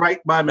was a great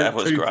moment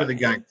too for the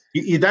game.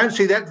 You don't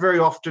see that very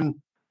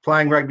often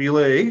playing rugby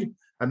league,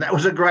 and that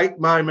was a great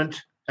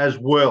moment as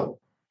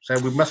well. So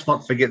we must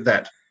not forget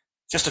that.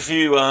 Just a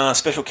few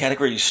special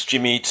categories,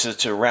 Jimmy,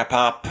 to wrap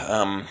up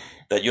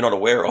that you're not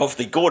aware of.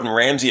 The Gordon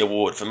Ramsay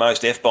Award for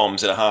most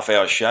F-bombs in a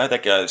half-hour show,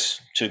 that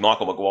goes to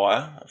Michael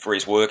Maguire for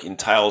his work in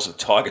Tales of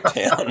Tiger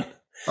Town.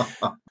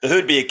 The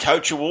Who'd Be a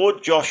Coach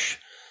Award,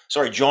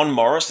 John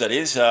Morris, that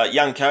is.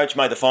 Young coach,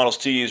 made the finals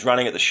 2 years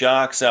running at the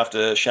Sharks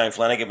after Shane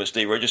Flanagan was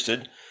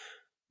deregistered.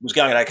 Was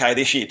going okay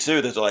this year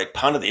too. They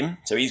punted him,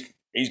 so he's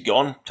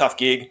gone. Tough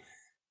gig.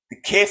 The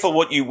Careful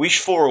What You Wish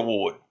For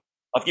Award.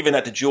 I've given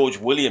that to George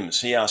Williams.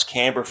 He asked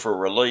Canberra for a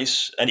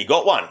release, and he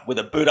got one with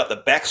a boot up the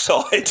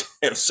backside.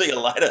 See you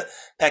later.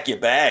 Pack your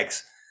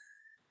bags.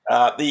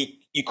 The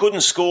You Couldn't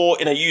Score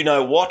in a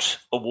You-Know-What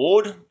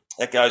Award.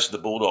 That goes to the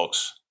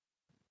Bulldogs.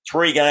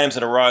 3 games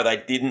in a row, they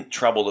didn't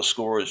trouble the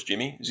scorers,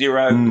 Jimmy.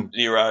 0,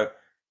 0,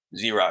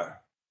 0.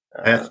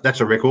 That's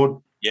a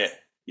record. Yeah.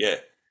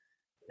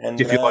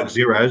 And if you like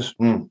zeros.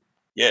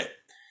 Yeah.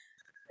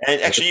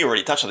 And actually, you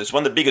already touched on this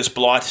one. The biggest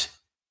blight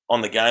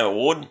on the game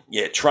award,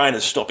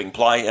 trainers stopping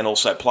play and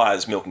also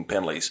players milking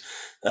penalties,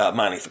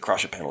 mainly for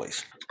crusher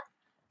penalties.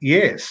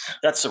 Yes.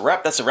 That's a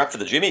wrap. That's a wrap for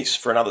the Jimmies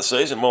for another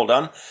season. Well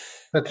done.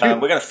 We're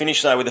going to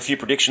finish, though, with a few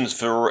predictions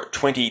for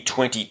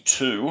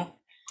 2022.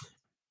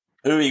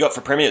 Who you got for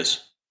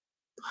premiers?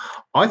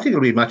 I think it'll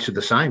be much of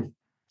the same.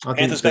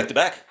 Panthers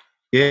back-to-back?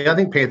 Yeah, I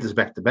think Panthers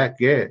back-to-back,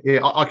 yeah.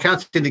 I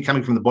can't see anything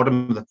coming from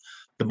the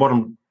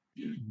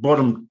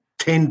bottom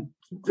 10,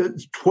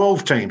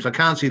 12 teams. I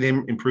can't see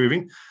them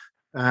improving.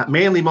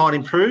 Manly might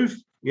improve.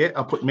 Yeah,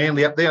 I'll put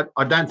Manly up there.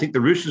 I don't think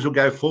the Roosters will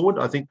go forward.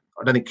 I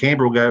don't think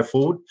Canberra will go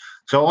forward.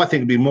 So I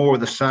think it'll be more of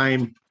the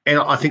same. And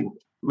I think,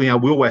 we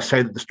always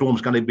say that the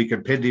Storm's going to be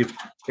competitive.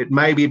 It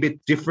may be a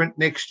bit different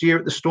next year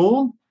at the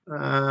Storm,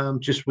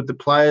 just with the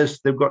players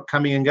they've got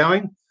coming and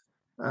going.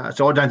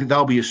 So I don't think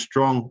they'll be as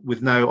strong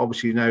with no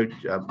Hine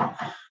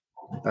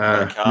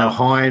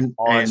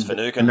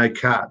and no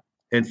Cart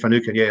and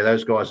Finucane. Yeah,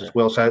 those guys as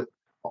well. So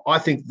I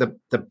think the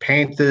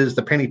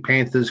Penny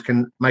Panthers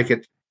can make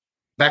it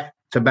back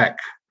to back.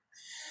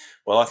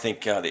 Well, I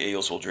think the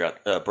Eels will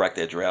break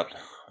their drought.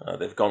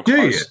 They've gone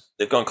close.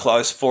 They've gone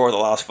close 4 of the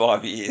last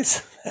 5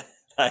 years.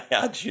 They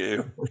are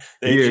due.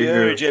 They're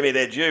due, Jimmy.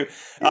 They're due.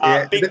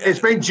 It's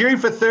been due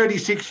for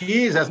 36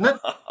 years, hasn't it?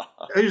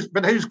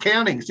 Who's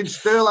counting? Since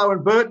Sterlo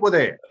and Burt were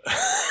there.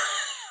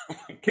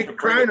 Kick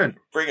Cronin.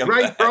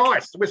 Ray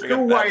Price. We're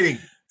still waiting.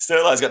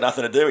 Sterlo's got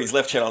nothing to do. He's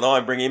left Channel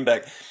 9, bring him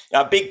back.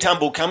 Big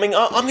tumble coming.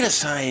 I'm going to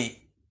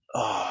say,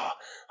 I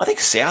think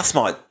South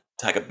might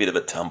take a bit of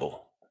a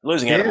tumble.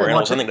 Losing Adam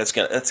Reynolds, I think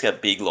that's a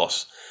big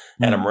loss.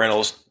 Adam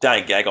Reynolds,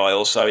 Dane Gagai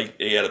also,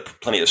 he had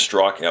plenty of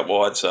strike out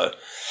wide. So,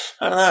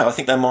 I don't know. I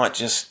think they might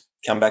just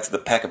come back to the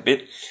pack a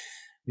bit.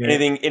 Yeah.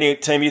 Any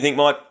team you think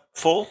might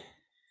fall?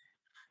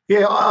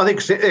 Yeah, I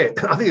think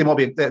there might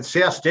be that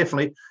South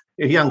definitely.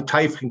 A young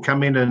Tafe can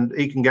come in and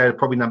he can go to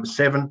probably number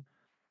 7.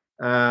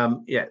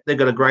 They've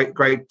got a great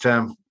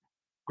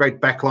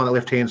back line on the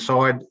left-hand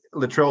side.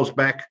 Latrell's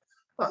back.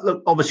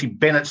 Look, obviously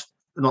Bennett's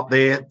not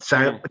there.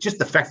 So just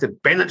the fact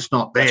that Bennett's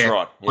not there, that's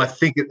right. Yeah. I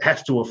think it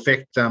has to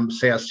affect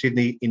South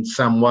Sydney in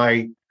some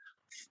way,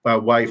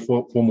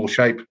 form or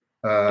shape.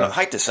 I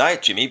hate to say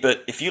it, Jimmy,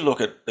 but if you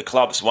look at the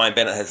clubs Wayne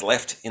Bennett has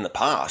left in the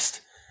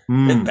past,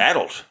 they've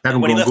battled.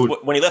 When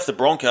he left the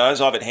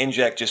Broncos, Ivan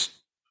Henjak just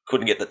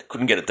couldn't get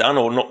it done,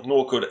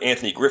 nor could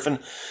Anthony Griffin.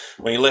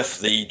 When he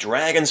left the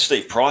Dragons,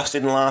 Steve Price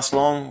didn't last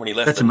long. When he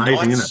left the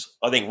Knights, isn't it?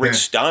 I think Rick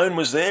Stone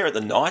was there at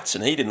the Knights,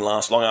 and he didn't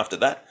last long after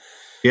that.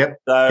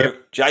 Yep. So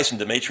Jason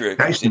Demetrio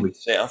comes in the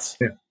South,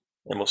 and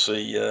we'll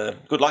see.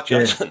 Good luck,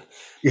 Jason.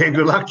 Yeah,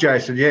 good luck,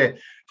 Jason. Yeah,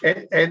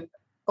 and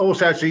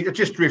also,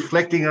 just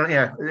reflecting on,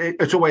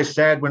 it's always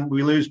sad when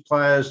we lose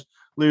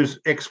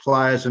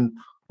ex-players, and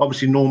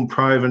obviously Norm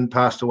Proven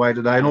passed away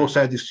today, and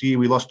also this year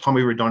we lost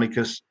Tommy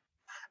Radonicus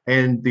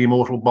and the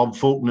immortal Bob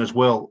Fulton as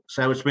well.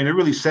 So it's been a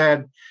really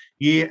sad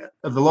year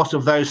of the loss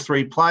of those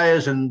 3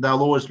 players, and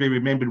they'll always be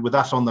remembered with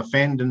us on the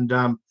Fend, and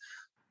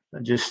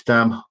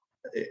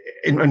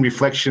in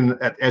reflection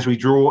as we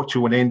draw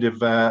to an end of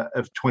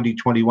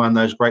 2021,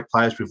 those great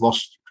players we've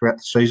lost throughout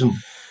the season.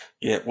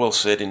 Yeah, well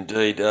said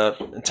indeed.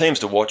 Teams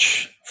to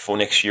watch for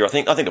next year. I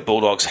think the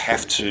Bulldogs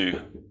have to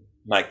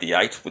make the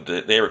 8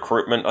 with their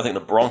recruitment. I think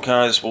the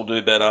Broncos will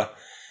do better.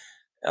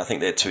 I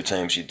think they're 2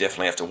 teams you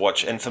definitely have to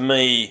watch. And for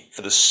me,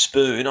 for the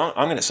Spoon, I'm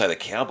going to say the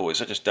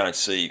Cowboys. I just don't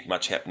see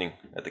much happening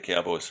at the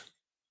Cowboys.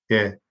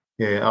 Yeah.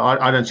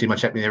 I don't see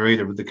much happening there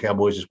either with the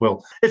Cowboys as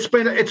well. It's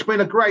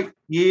been a great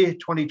year,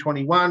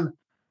 2021.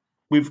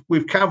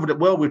 We've covered it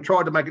well. We've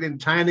tried to make it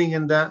entertaining,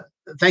 and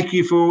thank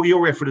you for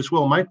your effort as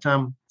well, mate.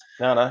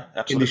 No,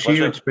 absolutely. In this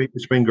year,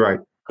 it's been great.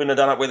 Couldn't have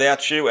done it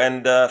without you.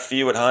 And for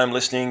you at home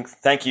listening,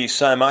 thank you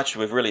so much.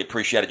 We've really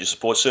appreciated your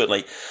support.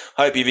 Certainly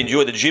hope you've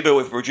enjoyed the gibber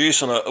we've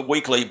produced on a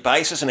weekly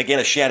basis. And again,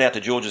 a shout out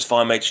to Georges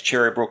Fine Meats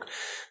Cherrybrook,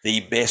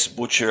 the best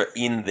butcher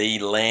in the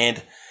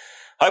land.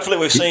 Hopefully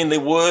we've seen the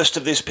worst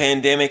of this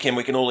pandemic and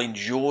we can all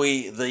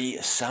enjoy the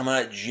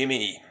summer,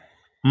 Jimmy.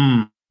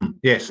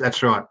 Yes,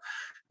 that's right.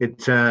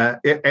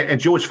 And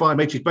George Fine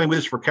Meats, he's been with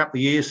us for a couple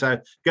of years. So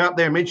go up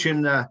there and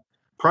mention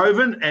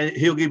Proven, and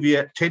he'll give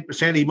you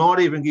 10%. He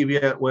might even give you,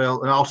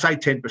 and I'll say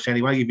 10%.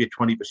 He won't give you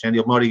 20%.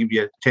 He might give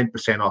you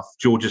 10% off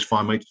George's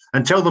Fine Meats.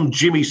 And tell them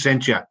Jimmy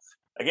sent you.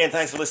 Again,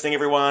 thanks for listening,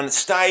 everyone.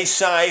 Stay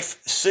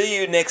safe.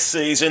 See you next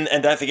season.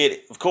 And don't forget,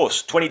 of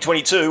course,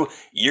 2022,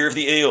 Year of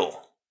the Eel.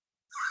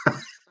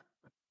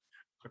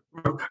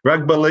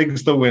 Rugby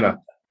League's the winner.